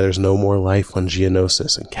reason why there's no more life on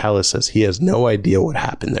Geonosis? And Callus says he has no idea what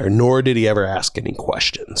happened there, nor did he ever ask any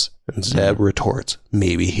questions. And Zeb retorts,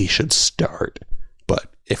 maybe he should start. But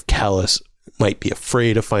if Callus might be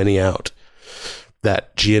afraid of finding out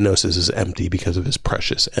that Geonosis is empty because of his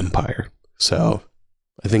precious empire. So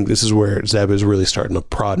I think this is where Zeb is really starting to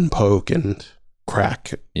prod and poke and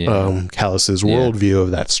crack Callus's worldview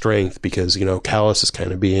of that strength, because, Callus is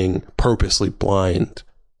kind of being purposely blind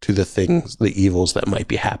to the evils that might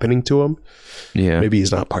be happening to him. Yeah. Maybe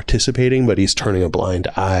he's not participating, but he's turning a blind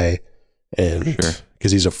eye, and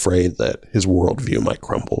because he's afraid that his worldview might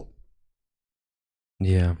crumble.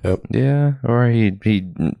 Yeah. Yep. Yeah. Or he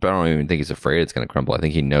but I don't even think he's afraid it's going to crumble. I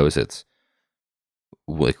think he knows it's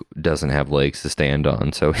like doesn't have legs to stand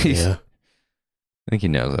on. So I think he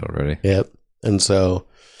knows that already. Yep. And so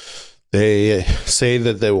they say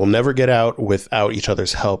that they will never get out without each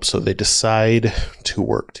other's help. So they decide to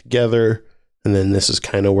work together. And then this is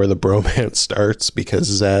kind of where the bromance starts, because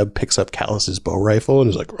Zeb picks up Callus's bow rifle and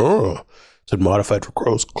is like, oh, it's modified for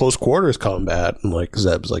close quarters combat. And like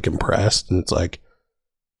Zeb's like impressed, and it's like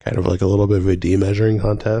kind of like a little bit of a de-measuring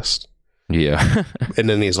contest. Yeah. And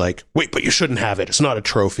then he's like, wait, but you shouldn't have it. It's not a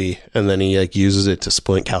trophy. And then he like uses it to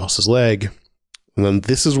splint Callus's leg. And then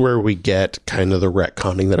this is where we get kind of the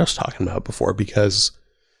retconning that I was talking about before, because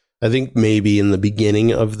I think maybe in the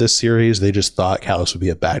beginning of this series, they just thought Callus would be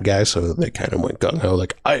a bad guy. So they kind of went gung-ho,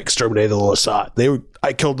 like, I exterminated the Lasat.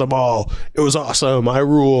 I killed them all. It was awesome. I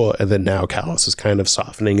rule. And then now Callus is kind of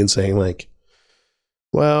softening and saying like,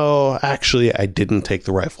 well, actually, I didn't take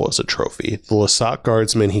the rifle as a trophy. The Lasat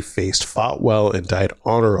guardsmen he faced fought well and died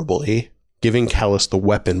honorably, giving Callus the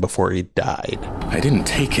weapon before he died. I didn't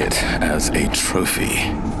take it as a trophy.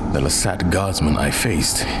 The Lasat guardsman I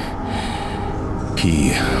faced, he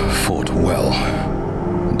fought well,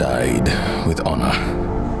 died with honor.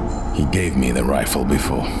 He gave me the rifle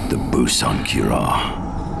before. The Busan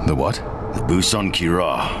Kira. The what? The Busan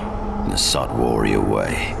Kira. The Sot warrior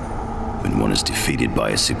way. When one is defeated by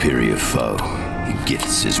a superior foe, he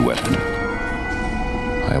gifts his weapon.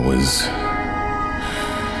 I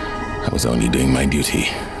was only doing my duty.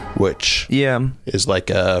 Which Yeah. is like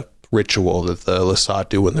a ritual that the Lasat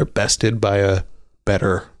do when they're bested by a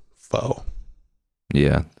better foe.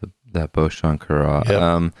 Yeah, that Boshan Kara.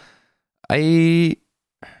 Yep.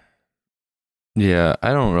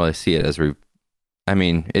 I don't really see it as I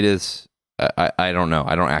mean, it is. I don't know.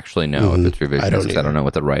 I don't actually know if it's revisionist because I don't know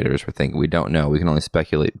what the writers were thinking. We don't know. We can only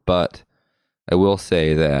speculate. But I will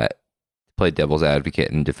say that play devil's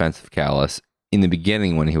advocate in defense of Callus in the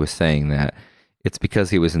beginning when he was saying that it's because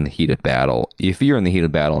he was in the heat of battle. If you're in the heat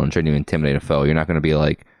of battle and trying to intimidate a foe, you're not going to be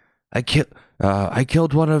like, I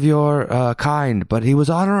killed one of your kind, but he was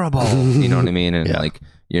honorable. You know what I mean? And like,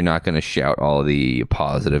 you're not going to shout all the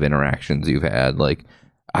positive interactions you've had. Like,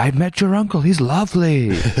 I met your uncle. He's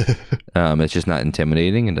lovely. It's just not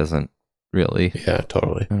intimidating. It doesn't really. Yeah,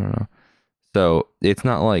 totally. I don't know. So it's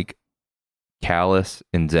not like Callus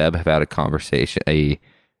and Zeb have had a conversation, a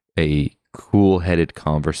cool-headed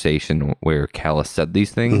conversation where Callus said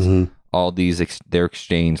these things. Mm-hmm. All these their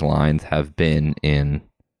exchange lines have been in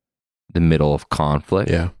the middle of conflict.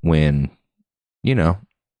 Yeah. When,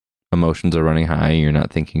 emotions are running high, you're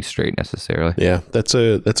not thinking straight necessarily. Yeah, that's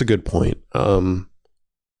a good point.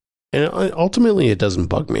 And ultimately, it doesn't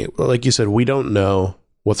bug me. Like you said, we don't know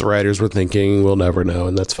what the writers were thinking. We'll never know,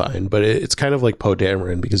 and that's fine. But it's kind of like Poe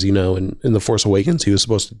Dameron, because, in The Force Awakens, he was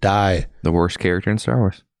supposed to die. The worst character in Star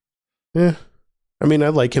Wars. Yeah. I mean, I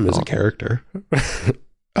like him as a character.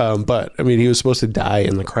 But, I mean, he was supposed to die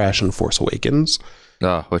in the crash in Force Awakens.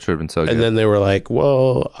 Oh, which would have been so good. And then they were like,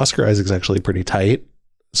 well, Oscar Isaac's actually pretty tight,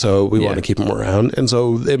 so we want to keep him around. And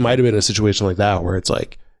so it might have been a situation like that where it's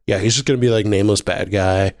like, yeah, he's just going to be like nameless bad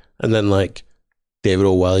guy. And then like David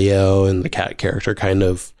Oweillo and the cat character kind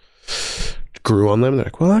of grew on them. They're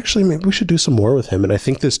like, well, actually, maybe we should do some more with him. And I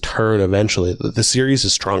think this turn eventually, the series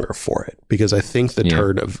is stronger for it, because I think the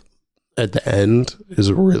turn at the end is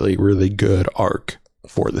a really, really good arc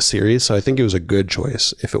for the series. So I think it was a good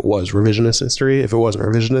choice if it was revisionist history. If it wasn't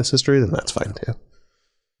revisionist history, then that's fine too.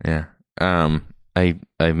 Yeah. I'm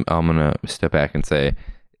gonna step back and say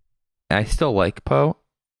I still like Poe.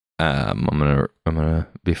 I'm gonna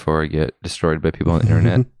before I get destroyed by people on the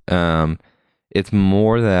internet. It's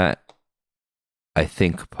more that I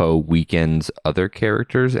think Poe weakens other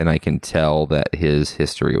characters, and I can tell that his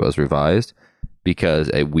history was revised because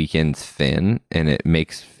it weakens Finn, and it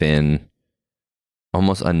makes Finn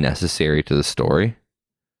almost unnecessary to the story.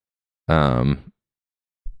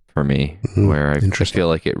 For me, where I feel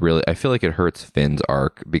like it hurts Finn's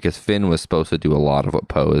arc, because Finn was supposed to do a lot of what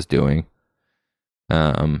Poe is doing.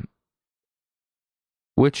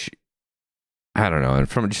 Which I don't know, and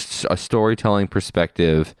from just a storytelling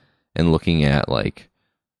perspective and looking at like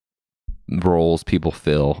roles people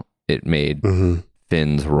fill, it made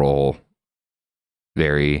Finn's role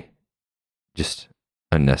very just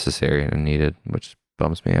unnecessary and unneeded, which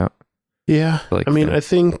bums me out. Yeah, I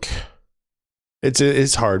think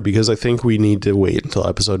it's hard, because I think we need to wait until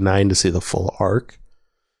episode 9 to see the full arc.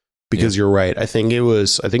 Because you're right. I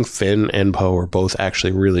think Finn and Poe are both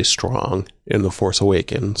actually really strong in The Force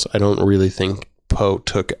Awakens. I don't really think Poe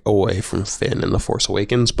took away from Finn in The Force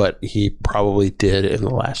Awakens, but he probably did in The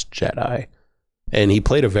Last Jedi. And he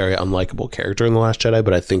played a very unlikable character in The Last Jedi,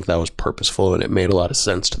 but I think that was purposeful and it made a lot of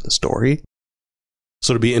sense to the story.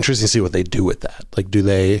 So it'd be interesting to see what they do with that. Like,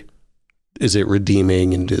 is it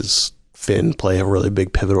redeeming, and does Finn play a really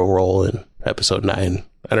big pivotal role in episode 9?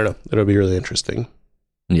 I don't know. It'll be really interesting.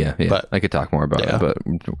 Yeah, but I could talk more about it,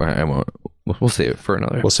 but I won't. We'll save it for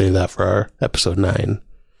another. We'll save that for our episode 9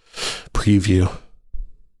 preview.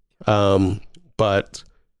 But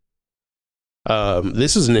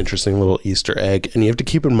this is an interesting little Easter egg, and you have to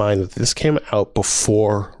keep in mind that this came out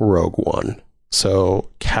before Rogue One. So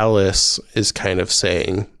Callus is kind of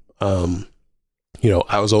saying, I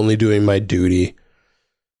was only doing my duty.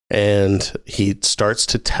 And he starts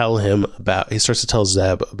to tell Zeb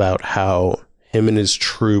about how him and his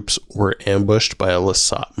troops were ambushed by a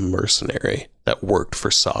Lasat mercenary that worked for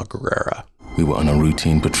Saw Gerrera. We were on a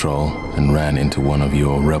routine patrol and ran into one of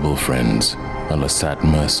your rebel friends, a Lasat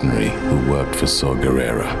mercenary who worked for Saw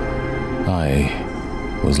Gerrera.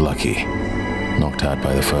 I was lucky, knocked out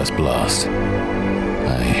by the first blast.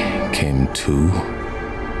 I came to,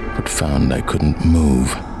 but found I couldn't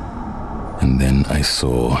move. And then I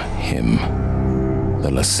saw him, the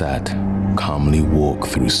Lasat, calmly walk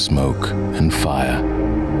through smoke and fire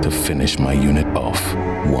to finish my unit off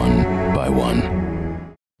one by one.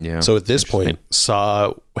 Yeah. So at this point,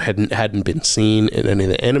 Saw hadn't been seen in any of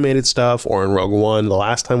the animated stuff or in Rogue One. The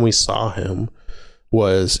last time we saw him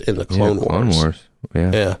was in the Clone Wars.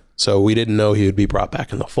 Yeah. So we didn't know he would be brought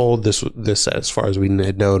back in the fold. This, as far as we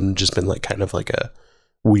had known, just been like kind of like a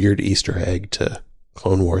weird Easter egg to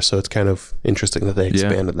Clone Wars. So it's kind of interesting that they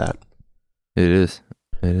expanded that. It is.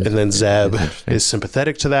 And then Zeb is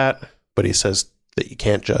sympathetic to that, but he says that you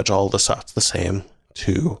can't judge all the Sots the same.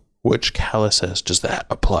 To which Kalla says, does that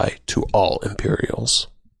apply to all Imperials?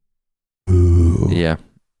 Ooh. Yeah,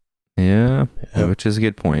 which is a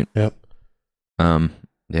good point. Yep.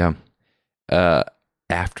 Yeah.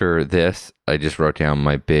 After this, I just wrote down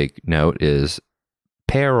my big note is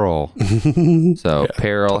peril. So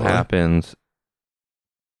peril happens.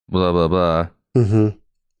 Blah blah blah. Mm-hmm.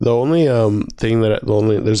 The only thing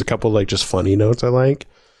there's a couple like just funny notes I like.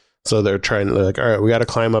 So they're like, all right, we got to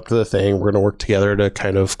climb up to the thing. We're going to work together to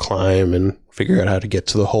kind of climb and figure out how to get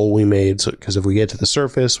to the hole we made. So, because if we get to the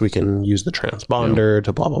surface, we can use the transponder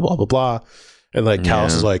to blah, blah, blah, blah, blah. And like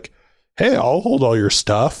Kallus is like, hey, I'll hold all your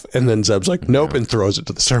stuff. And then Zeb's like, nope, and throws it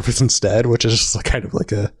to the surface instead, which is just kind of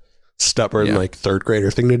like a stubborn, like third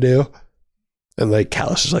grader thing to do. And like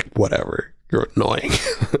Kallus is like, whatever, you're annoying.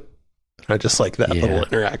 I just like that little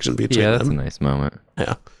interaction between them. Yeah, that's a nice moment.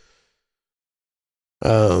 Yeah.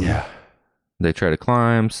 They try to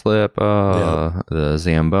climb, slip. The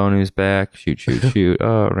Zambonu's back. Shoot.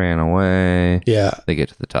 Ran away. Yeah. They get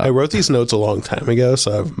to the top. I wrote these notes a long time ago,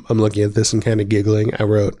 so I'm looking at this and kind of giggling. I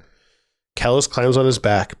wrote, Kallus climbs on his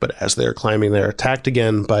back, but as they're climbing, they're attacked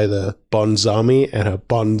again by the Bonzami and a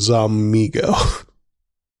Bonzamigo.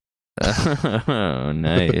 Oh,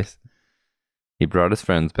 nice. He brought his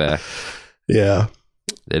friends back. Yeah.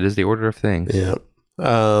 It is the order of things. Yeah.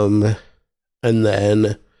 And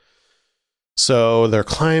then, so they're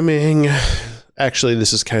climbing. Actually,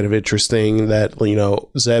 this is kind of interesting that,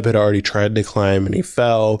 Zeb had already tried to climb and he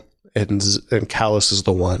fell. And Kallus is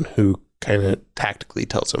the one who kind of tactically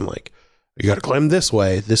tells him, like, you got to climb this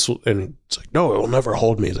way. And it's like, no, it will never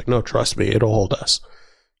hold me. He's like, no, trust me, it'll hold us.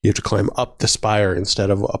 You have to climb up the spire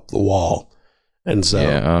instead of up the wall. And so,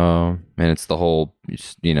 and it's the whole,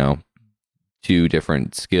 two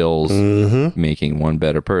different skills, making one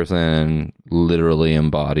better person, literally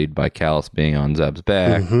embodied by Kallus being on Zeb's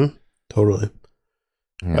back. Totally.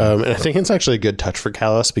 Yeah. And I think it's actually a good touch for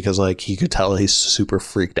Kallus because, like, he could tell he's super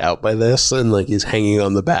freaked out by this, and like he's hanging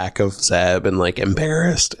on the back of Zeb and like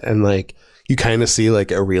embarrassed, and like you kind of see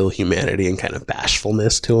like a real humanity and kind of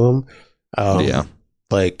bashfulness to him.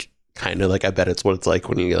 Like kind of like I bet it's what it's like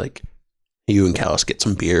when you and Kallus get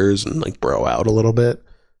some beers and like bro out a little bit.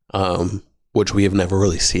 Which we have never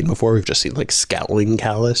really seen before. We've just seen like scowling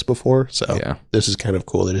Kallus before. So this is kind of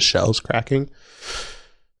cool that his shell's cracking.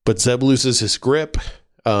 But Zeb loses his grip,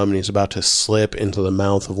 and he's about to slip into the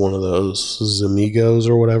mouth of one of those Zamigos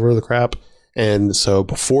or whatever the crap. And so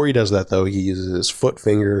before he does that, though, he uses his foot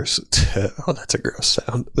fingers to... Oh, that's a gross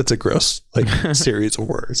sound. That's a gross series of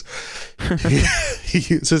words. He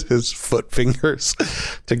uses his foot fingers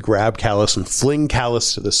to grab Kallus and fling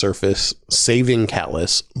Kallus to the surface, saving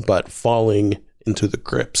Kallus, but falling into the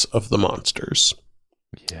grips of the monsters.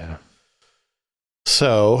 Yeah.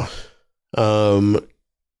 So,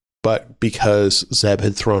 but because Zeb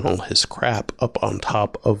had thrown all his crap up on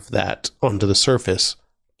top of that onto the surface,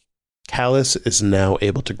 Kallus is now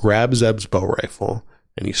able to grab Zeb's bow rifle,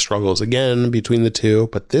 and he struggles again between the two,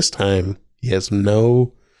 but this time he has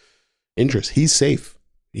no interest. He's safe.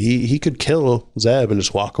 He could kill Zeb and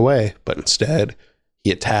just walk away, but instead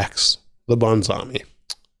he attacks the Bonzami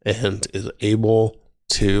and is able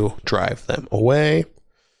to drive them away.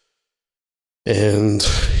 And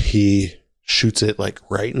he shoots it like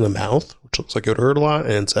right in the mouth, which looks like it would hurt a lot,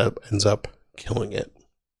 and ends up killing it.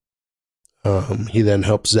 He then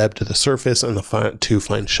helps Zeb to the surface and to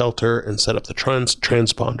find shelter and set up the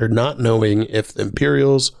transponder, not knowing if the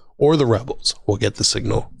Imperials or the Rebels will get the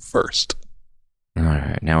signal first. All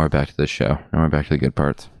right, now we're back to the show. Now we're back to the good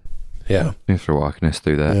parts. Yeah. Thanks for walking us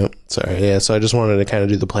through that. Yeah, sorry. Yeah, so I just wanted to kind of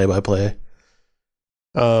do the play-by-play.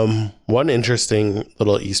 One interesting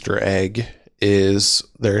little Easter egg is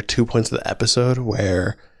there are 2 points of the episode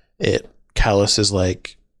where Kallus is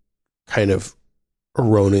like kind of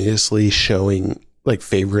erroneously showing, like,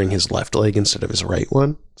 favoring his left leg instead of his right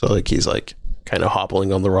one. So like he's like kind of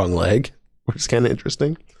hobbling on the wrong leg, which is kind of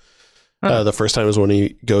interesting. The first time is when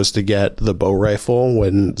he goes to get the bow rifle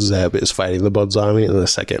when Zeb is fighting the Bonzami, and the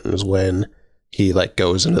second is when he like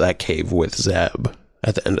goes into that cave with Zeb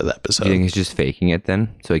at the end of the episode. You think he's just faking it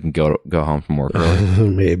then, so he can go home from work early?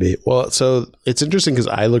 Maybe. Well, so it's interesting because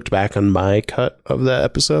I looked back on my cut of the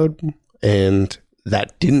episode, and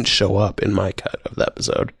that didn't show up in my cut of the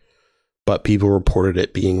episode, but people reported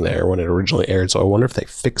it being there when it originally aired. So I wonder if they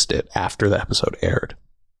fixed it after the episode aired.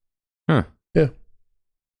 Huh. Yeah.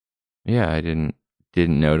 Yeah, I didn't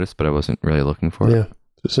notice, but I wasn't really looking for it. Yeah.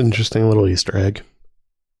 It's an interesting little Easter egg.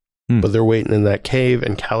 But they're waiting in that cave,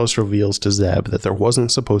 and Callus reveals to Zeb that there wasn't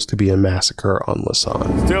supposed to be a massacre on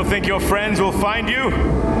Lasan. Still think your friends will find you?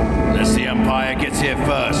 Unless the Empire gets here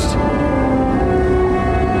first.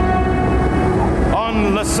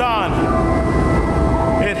 On Lasan.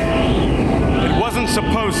 It wasn't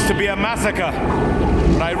supposed to be a massacre.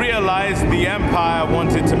 But I realized the Empire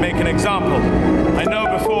wanted to make an example. I know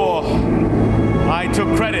before I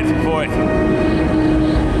took credit for it.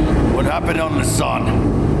 What happened on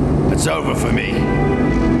Lasan? It's over for me.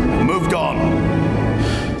 Moved on.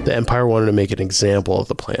 The Empire wanted to make an example of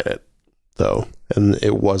the planet, though, and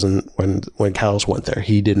it wasn't when Callus went there.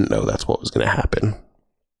 He didn't know that's what was going to happen.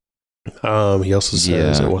 He also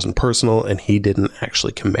says it wasn't personal, and he didn't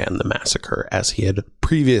actually command the massacre as he had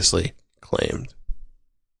previously claimed.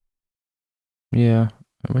 Yeah,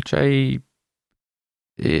 which I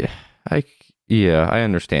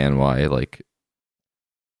understand why, like,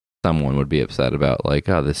 someone would be upset about, like,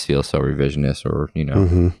 oh, this feels so revisionist, or, you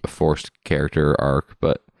know, a forced character arc,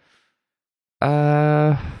 but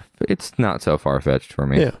it's not so far-fetched for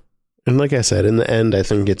me. Yeah. And like I said, in the end, I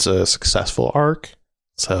think it's a successful arc,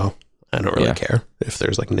 so I don't really care if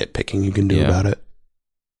there's, like, nitpicking you can do about it.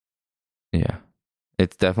 Yeah.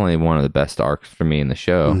 It's definitely one of the best arcs for me in the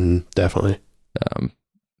show. Definitely.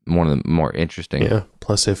 One of the more interesting. Yeah.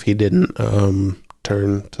 Plus, if he didn't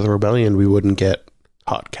turn to the rebellion, we wouldn't get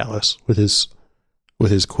Hot Callus with his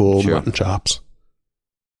cool mutton chops.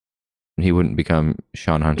 He wouldn't become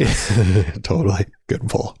Sean Hunter. Totally. Good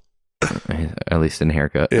pull. At least in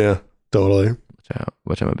haircut. Yeah, totally.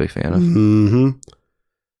 Which I'm a big fan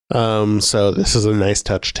of. So this is a nice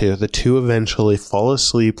touch too. The two eventually fall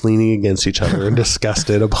asleep leaning against each other and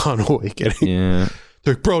disgusted upon awakening. Yeah.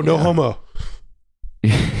 They're like, bro, no homo.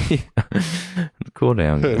 Cool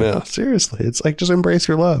down. No, seriously. It's like, just embrace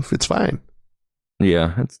your love. It's fine.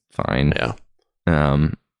 Yeah, it's fine. Yeah.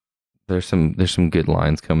 There's some good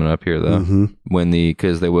lines coming up here though.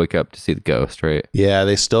 Because they wake up to see the ghost, right? Yeah,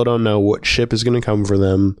 they still don't know what ship is going to come for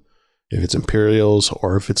them, if it's Imperials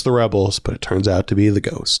or if it's the Rebels, but it turns out to be the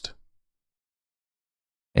ghost.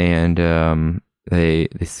 And they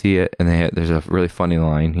see it, and there's a really funny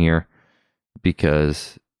line here,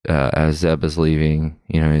 because as Zeb is leaving,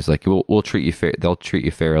 you know, he's like, "We'll treat you fair. They'll treat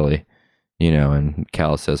you fairly." You know, and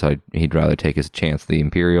Callus says he'd rather take his chance the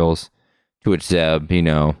Imperials, to which Zeb, you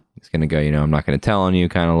know, he's going to go, you know, I'm not going to tell on you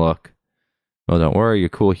kind of look. Well, don't worry, you're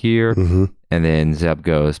cool here. And then Zeb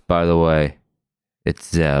goes, by the way, it's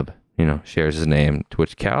Zeb, you know, shares his name, to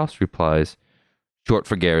which Callus replies, short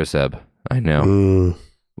for Garazeb, I know.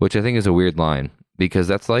 Which I think is a weird line, because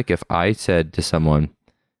that's like if I said to someone,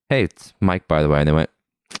 hey, it's Mike, by the way, and they went,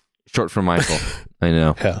 short for Michael, I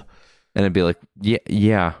know. Yeah. And it'd be like,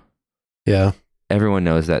 yeah. Yeah. Everyone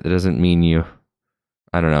knows that. It doesn't mean you.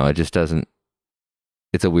 I don't know. It just doesn't.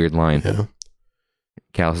 It's a weird line. Yeah.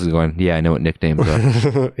 Callus is going, yeah, I know what nicknames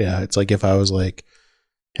are. Yeah. It's like if I was like,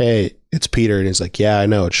 hey, it's Peter. And he's like, yeah, I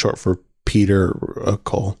know. It's short for Peter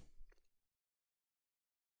Cole.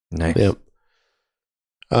 Nice. Yep.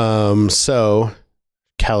 So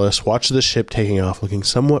Callus watches the ship taking off, looking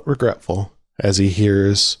somewhat regretful as he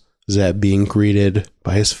hears Zeb being greeted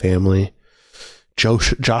by his family.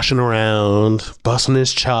 Joshing around, busting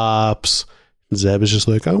his chops. Zeb is just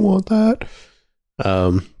like, I want that.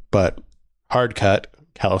 But hard cut,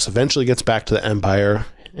 Callus eventually gets back to the Empire,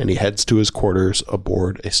 and he heads to his quarters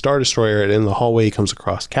aboard a Star Destroyer, and in the hallway he comes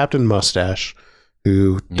across Captain Mustache,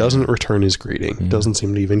 who doesn't return his greeting. Doesn't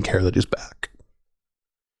seem to even care that he's back.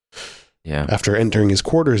 Yeah. After entering his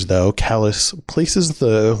quarters, though, Callus places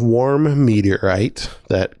the warm meteorite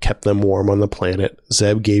that kept them warm on the planet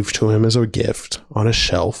Zeb gave to him as a gift on a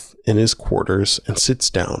shelf in his quarters and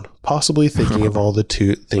sits down, possibly thinking of all the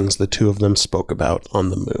things the two of them spoke about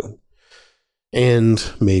on the moon.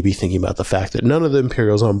 And maybe thinking about the fact that none of the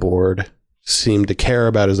Imperials on board seemed to care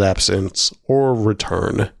about his absence or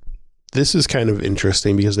return. This is kind of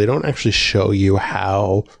interesting because they don't actually show you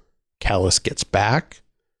how Callus gets back,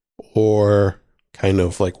 or kind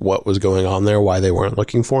of like what was going on there, why they weren't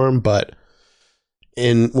looking for him. But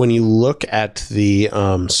when you look at the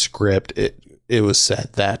script, it was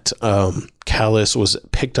said that Callus was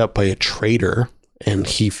picked up by a traitor, and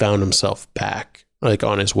he found himself back, like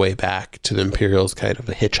on his way back to the Imperials, kind of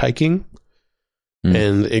hitchhiking.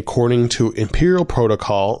 And according to Imperial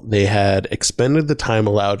protocol, they had expended the time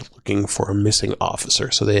allowed looking for a missing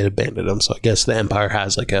officer, so they had abandoned him. So I guess the Empire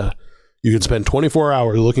has like a You can spend 24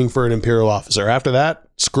 hours looking for an Imperial officer. After that,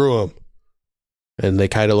 screw him. And they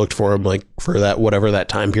kind of looked for him like for that, whatever that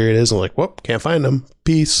time period is. And like, whoop, can't find him.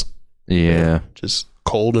 Peace. Yeah. Just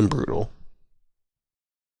cold and brutal.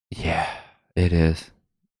 Yeah, it is.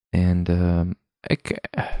 And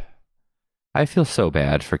I feel so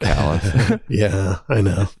bad for Callus. Yeah, I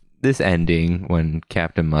know. This ending when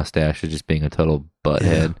Captain Mustache is just being a total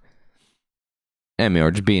butthead. I mean,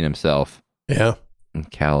 or just being himself. Yeah. And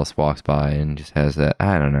Callus walks by and just has that,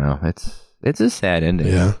 I don't know. It's a sad ending.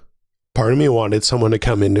 Yeah. Part of me wanted someone to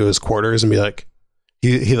come into his quarters and be like,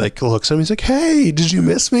 he like looks at him, he's like, hey, did you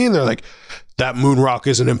miss me? And they're like, that moon rock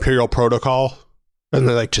is an Imperial protocol. And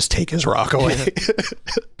they like, just take his rock away.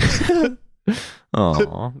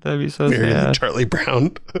 Oh, that'd be so Very sad. Charlie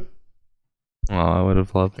Brown. Oh, I would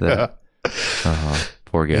have loved that.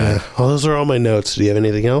 Poor guy. Yeah. Well, those are all my notes. Do you have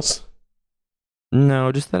anything else?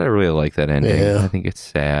 No, just that I really like that ending. Yeah. I think it's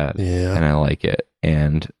sad. Yeah. And I like it.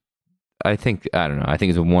 And I think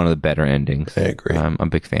it's one of the better endings. I agree. I'm a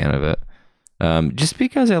big fan of it. Just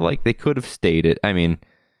because they could have stated, I mean,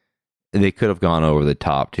 they could have gone over the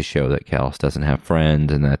top to show that Callus doesn't have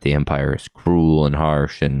friends and that the Empire is cruel and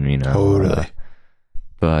harsh and, Totally.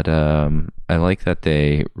 But I like that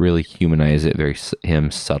they really humanize it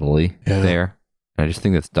him subtly there. I just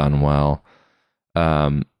think that's done well.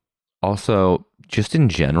 Also, just in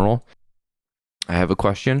general, I have a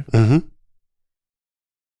question. Mm-hmm.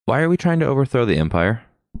 Why are we trying to overthrow the Empire?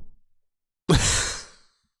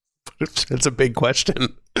 It's a big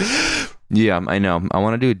question. Yeah, I know. I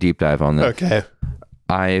want to do a deep dive on this. Okay.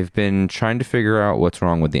 I've been trying to figure out what's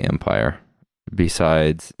wrong with the Empire.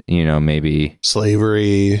 Besides, maybe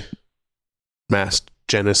slavery, mass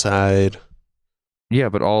genocide. Yeah,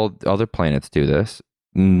 but all other planets do this.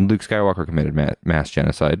 Luke Skywalker committed mass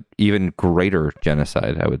genocide, even greater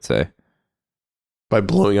genocide, I would say. By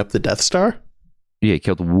blowing up the Death Star? Yeah, he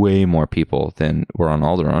killed way more people than were on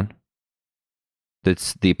Alderaan.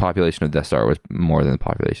 The population of Death Star was more than the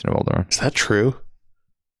population of Alderaan. Is that true?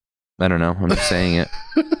 I don't know. I'm just saying it.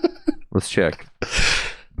 Let's check.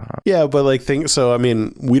 Yeah, but I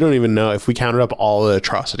mean, we don't even know if we counted up all the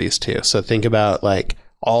atrocities too. So think about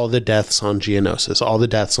all the deaths on Geonosis, all the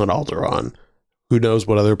deaths on Alderaan. Who knows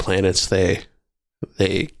what other planets they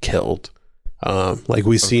killed?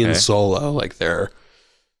 We see in Solo,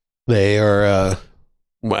 they are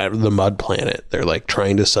the Mud Planet. They're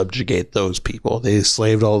trying to subjugate those people. They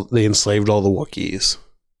enslaved all the Wookiees.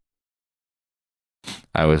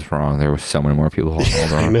 I was wrong. There were so many more people on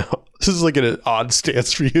Alderaan. I know. This is an odd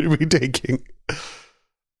stance for you to be taking.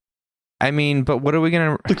 I mean, but what are we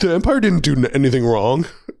gonna? The Empire didn't do anything wrong.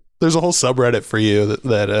 There's a whole subreddit for you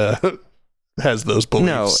that has those beliefs.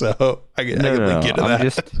 No, so I can link you to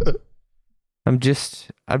that. I'm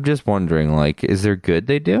just wondering. Is there good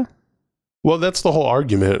they do? Well, that's the whole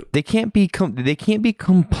argument. They can't be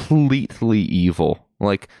completely evil.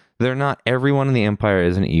 They're not. Everyone in the Empire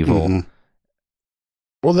isn't evil. Mm-hmm.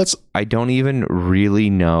 Well, I don't even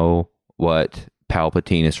really know what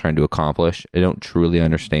Palpatine is trying to accomplish. I don't truly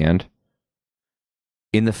understand.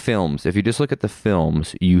 In the films, if you just look at the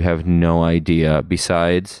films, you have no idea.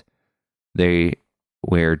 Besides, they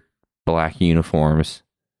wear black uniforms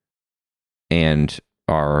and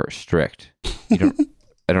are strict. I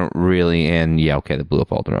don't really. And they blew up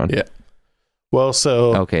Alderaan. Yeah. Well,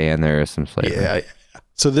 and there is some slavery. Yeah.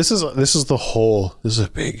 So this is a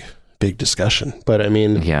big discussion, but I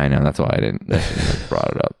mean, I know that's why I shouldn't have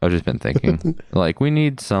brought it up. I've just been thinking we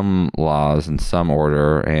need some laws and some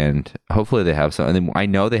order, and hopefully they have some. And I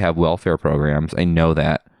know they have welfare programs. I know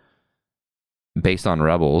that based on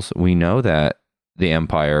Rebels, we know that the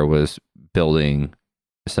Empire was building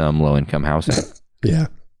some low-income housing. Yeah.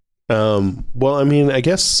 Well, I mean, I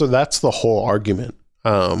guess so. That's the whole argument.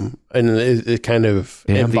 And it kind of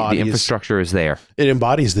embodies the infrastructure is there. It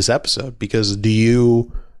embodies this episode because do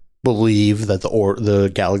you believe that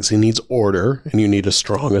the galaxy needs order and you need a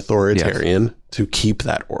strong authoritarian to keep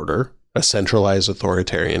that order, a centralized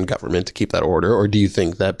authoritarian government to keep that order? Or do you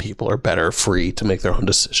think that people are better free to make their own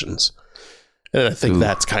decisions? And I think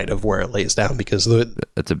that's kind of where it lays down because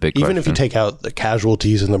that's a big even if you take out the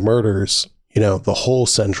casualties and the murders, the whole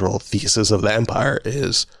central thesis of the Empire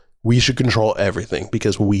is we should control everything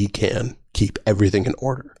because we can keep everything in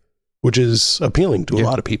order, which is appealing to a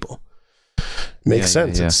lot of people. Makes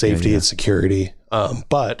sense. It's safety, it's security.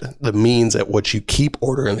 But the means at which you keep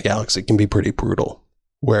order in the galaxy can be pretty brutal.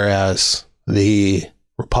 Whereas the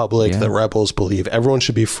Republic, the rebels believe everyone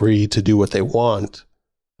should be free to do what they want.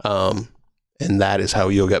 And that is how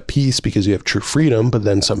you'll get peace because you have true freedom. But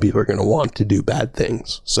then some people are going to want to do bad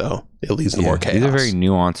things. So it leads to more chaos. These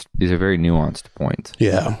are very nuanced points.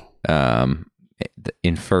 Yeah.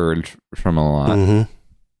 inferred from a lot,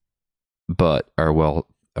 but are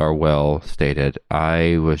well stated.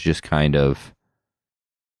 I was just kind of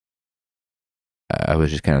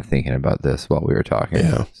thinking about this while we were talking.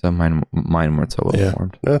 Yeah. So mine weren't so well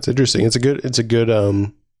formed. No, that's interesting. It's a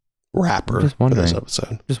good wrapper for this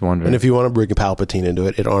episode. Just wondering. And if you want to bring Palpatine into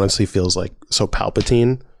it, it honestly feels like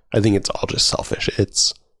Palpatine. I think it's all just selfish.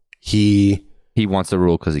 It's he wants to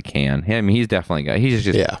rule because he can. I mean, he's definitely got. He's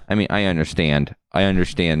just. Yeah. I mean, I understand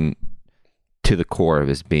to the core of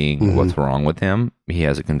his being what's wrong with him. He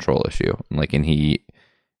has a control issue. And he,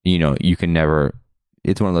 you can never.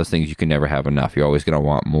 It's one of those things you can never have enough. You're always going to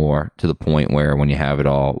want more, to the point where when you have it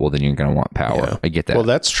all, well, then you're going to want power. Yeah. I get that. Well,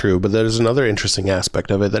 that's true. But there's another interesting aspect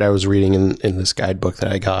of it that I was reading in this guidebook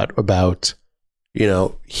that I got about,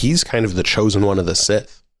 he's kind of the chosen one of the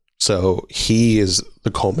Sith. So he is the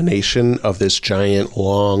culmination of this giant,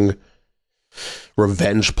 long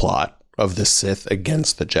revenge plot of the Sith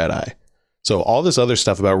against the Jedi. So all this other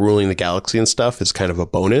stuff about ruling the galaxy and stuff is kind of a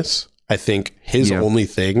bonus. I think his only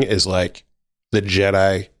thing is like, the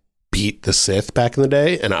Jedi beat the Sith back in the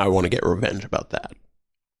day, and I want to get revenge about that.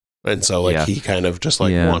 And so, he kind of just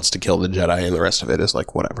wants to kill the Jedi, and the rest of it is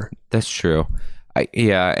like whatever. That's true.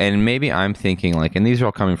 And maybe I'm thinking and these are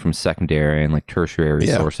all coming from secondary and tertiary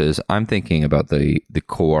sources. I'm thinking about the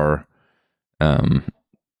core.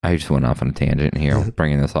 I just went off on a tangent here,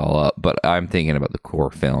 bringing this all up, but I'm thinking about the core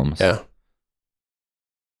films. Yeah,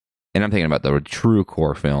 and I'm thinking about the true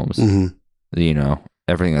core films.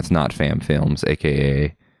 Everything that's not fam films,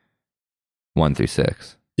 aka 1 through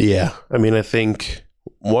 6. Yeah, I mean, I think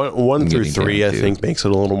one through 3, I think makes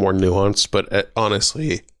it a little more nuanced. But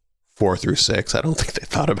honestly, 4 through 6, I don't think they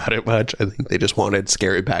thought about it much. I think they just wanted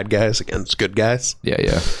scary bad guys against good guys. Yeah.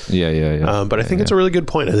 But I think it's a really good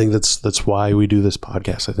point. I think that's why we do this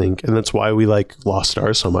podcast. I think, and that's why we like Lost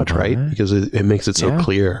Stars so much, right? Because it makes it so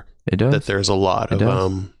clear that there's a lot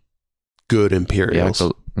of good Imperials.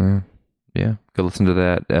 Yeah, go listen to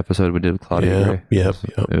that episode we did with Claudia Gray. Yep.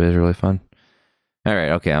 It was really fun. All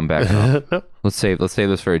right, okay, I'm back. Let's save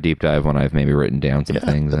this for a deep dive when I've maybe written down some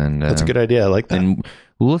things. And that's a good idea. I like that. And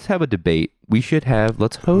let's have a debate.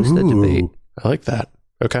 Let's host a debate. I like that.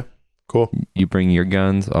 Okay, cool. You bring your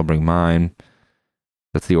guns, I'll bring mine.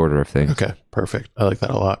 That's the order of things. Okay, perfect. I like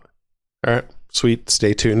that a lot. All right, sweet.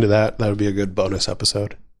 Stay tuned to that. That would be a good bonus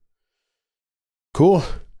episode. Cool.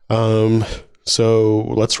 So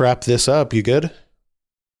let's wrap this up. You good?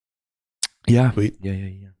 Yeah. Sweet. Yeah.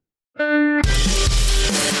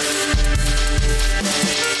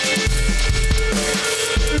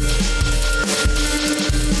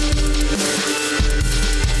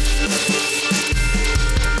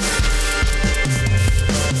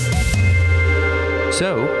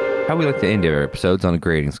 So, how we like to end our episodes on a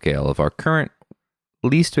grading scale of our current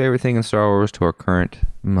least favorite thing in Star Wars to our current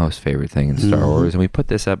most favorite thing in Star Wars, and we put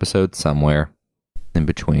this episode somewhere in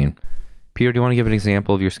between. Peter, do you want to give an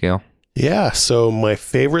example of your scale? Yeah, so my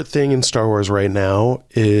favorite thing in Star Wars right now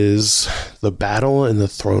is the battle in the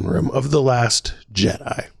throne room of The Last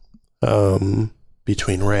Jedi.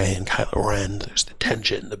 Between Rey and Kylo Ren, there's the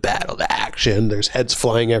tension, the battle, the action, there's heads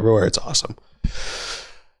flying everywhere. It's awesome.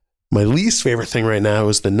 My least favorite thing right now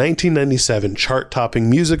is the 1997 chart-topping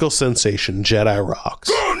musical sensation Jedi Rocks,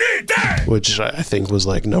 which I think was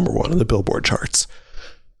number 1 on the Billboard charts.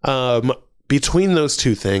 Between those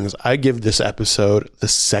two things, I give this episode the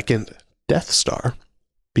second Death Star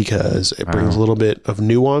because it brings a little bit of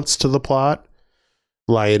nuance to the plot,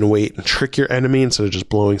 lie in wait and trick your enemy instead of just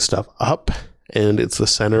blowing stuff up, and it's the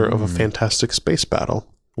center of a fantastic space battle,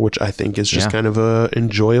 which I think is just kind of a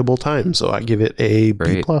enjoyable time. So I give it a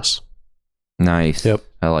B+. Nice. Yep.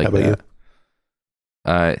 I like How about that. you?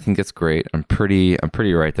 I think that's great. I'm pretty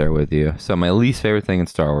right there with you. So my least favorite thing in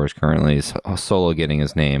Star Wars currently is Solo getting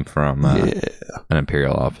his name from an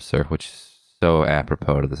Imperial officer, which is so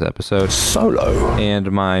apropos to this episode. Solo.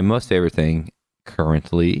 And my most favorite thing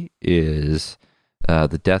currently is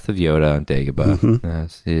the death of Yoda on Dagobah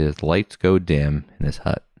as his lights go dim in his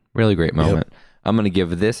hut. Really great moment. Yep. I'm going to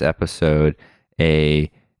give this episode an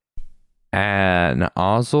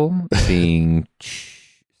Ozzel being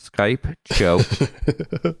Skype choked,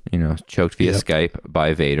 choked via Skype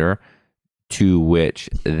by Vader, to which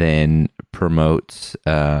then promotes,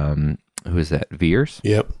 who is that? Veers?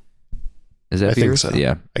 Yep. Is that Veers? Think so.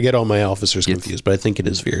 Yeah. I get all my officers confused, but I think it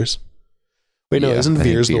is Veers. Wait, no, isn't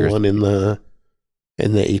Veers the one in the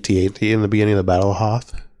AT-AT in the beginning of the Battle of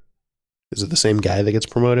Hoth? Is it the same guy that gets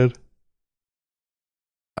promoted?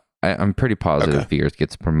 I'm pretty positive Veers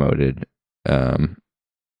gets promoted.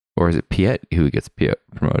 Or is it Piet who gets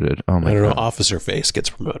promoted? Oh my God. I don't know. Officer Face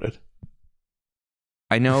gets promoted.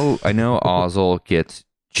 I know Ozzel gets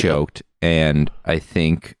choked, and I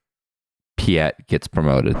think Piet gets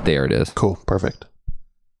promoted. There it is. Cool. Perfect.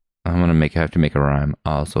 I'm gonna have to make a rhyme.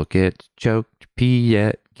 Ozzel gets choked,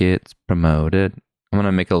 Piet gets promoted. I'm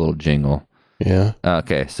gonna make a little jingle. Yeah.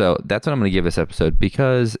 Okay, so that's what I'm gonna give this episode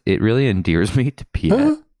because it really endears me to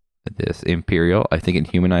Piet. This Imperial, I think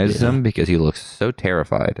it humanizes him because he looks so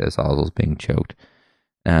terrified as Ozzel's being choked.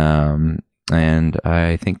 And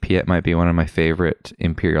I think Piet might be one of my favorite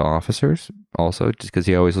Imperial officers also, just because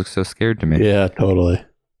he always looks so scared to me. Yeah, totally.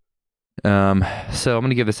 So I'm going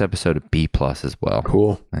to give this episode a B+ as well.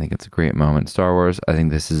 Cool. I think it's a great moment in Star Wars. I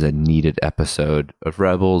think this is a needed episode of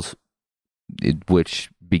Rebels, which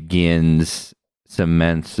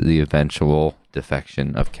cements the eventual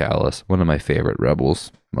defection of Kallus. One of my favorite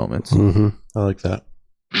Rebels moments. Mm-hmm. I like that.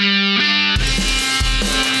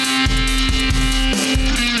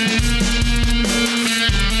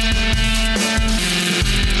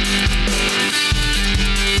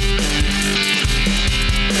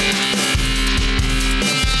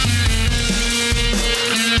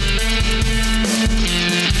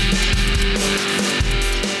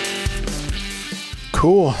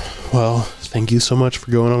 Cool. Well, thank you so much for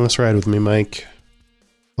going on this ride with me, Mike.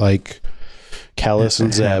 Like Kallus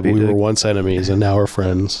and Zeb, we were once enemies and now we're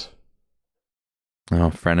friends. Oh,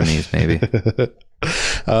 frenemies, maybe.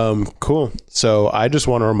 Cool. So I just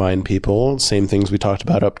want to remind people, same things we talked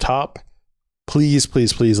about up top. Please,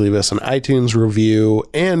 please, please leave us an iTunes review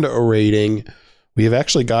and a rating. We have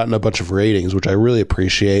actually gotten a bunch of ratings, which I really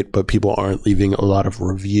appreciate, but people aren't leaving a lot of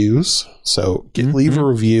reviews. So leave a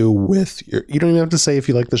review with you don't even have to say if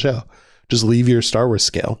you like the show. Just leave your Star Wars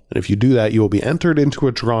scale. And if you do that, you will be entered into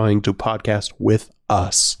a drawing to podcast with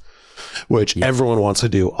us, which everyone wants to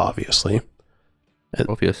do, obviously.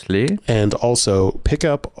 And also pick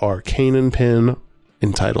up our Kanan pin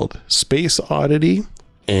entitled Space Oddity.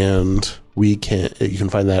 And you can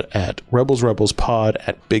find that at rebelspod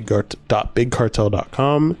at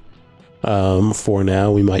bigcartel.com. For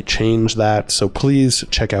now, we might change that. So please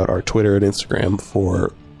check out our Twitter and Instagram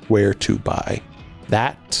for where to buy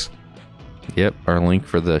that. Yep. Our link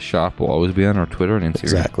for the shop will always be on our Twitter and Instagram.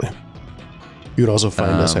 Exactly. You can also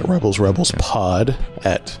find us at rebelspod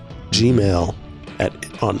at Gmail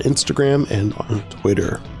on Instagram and on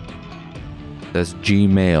Twitter. That's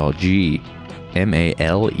Gmail, Gmale.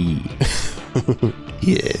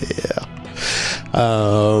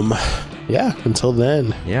 Yeah. Until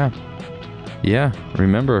then. Yeah.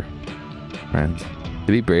 Remember, friends, to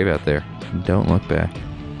be brave out there. Don't look back.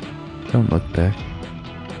 Don't look back.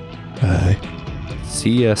 Bye.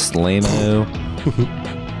 See ya, Slamo.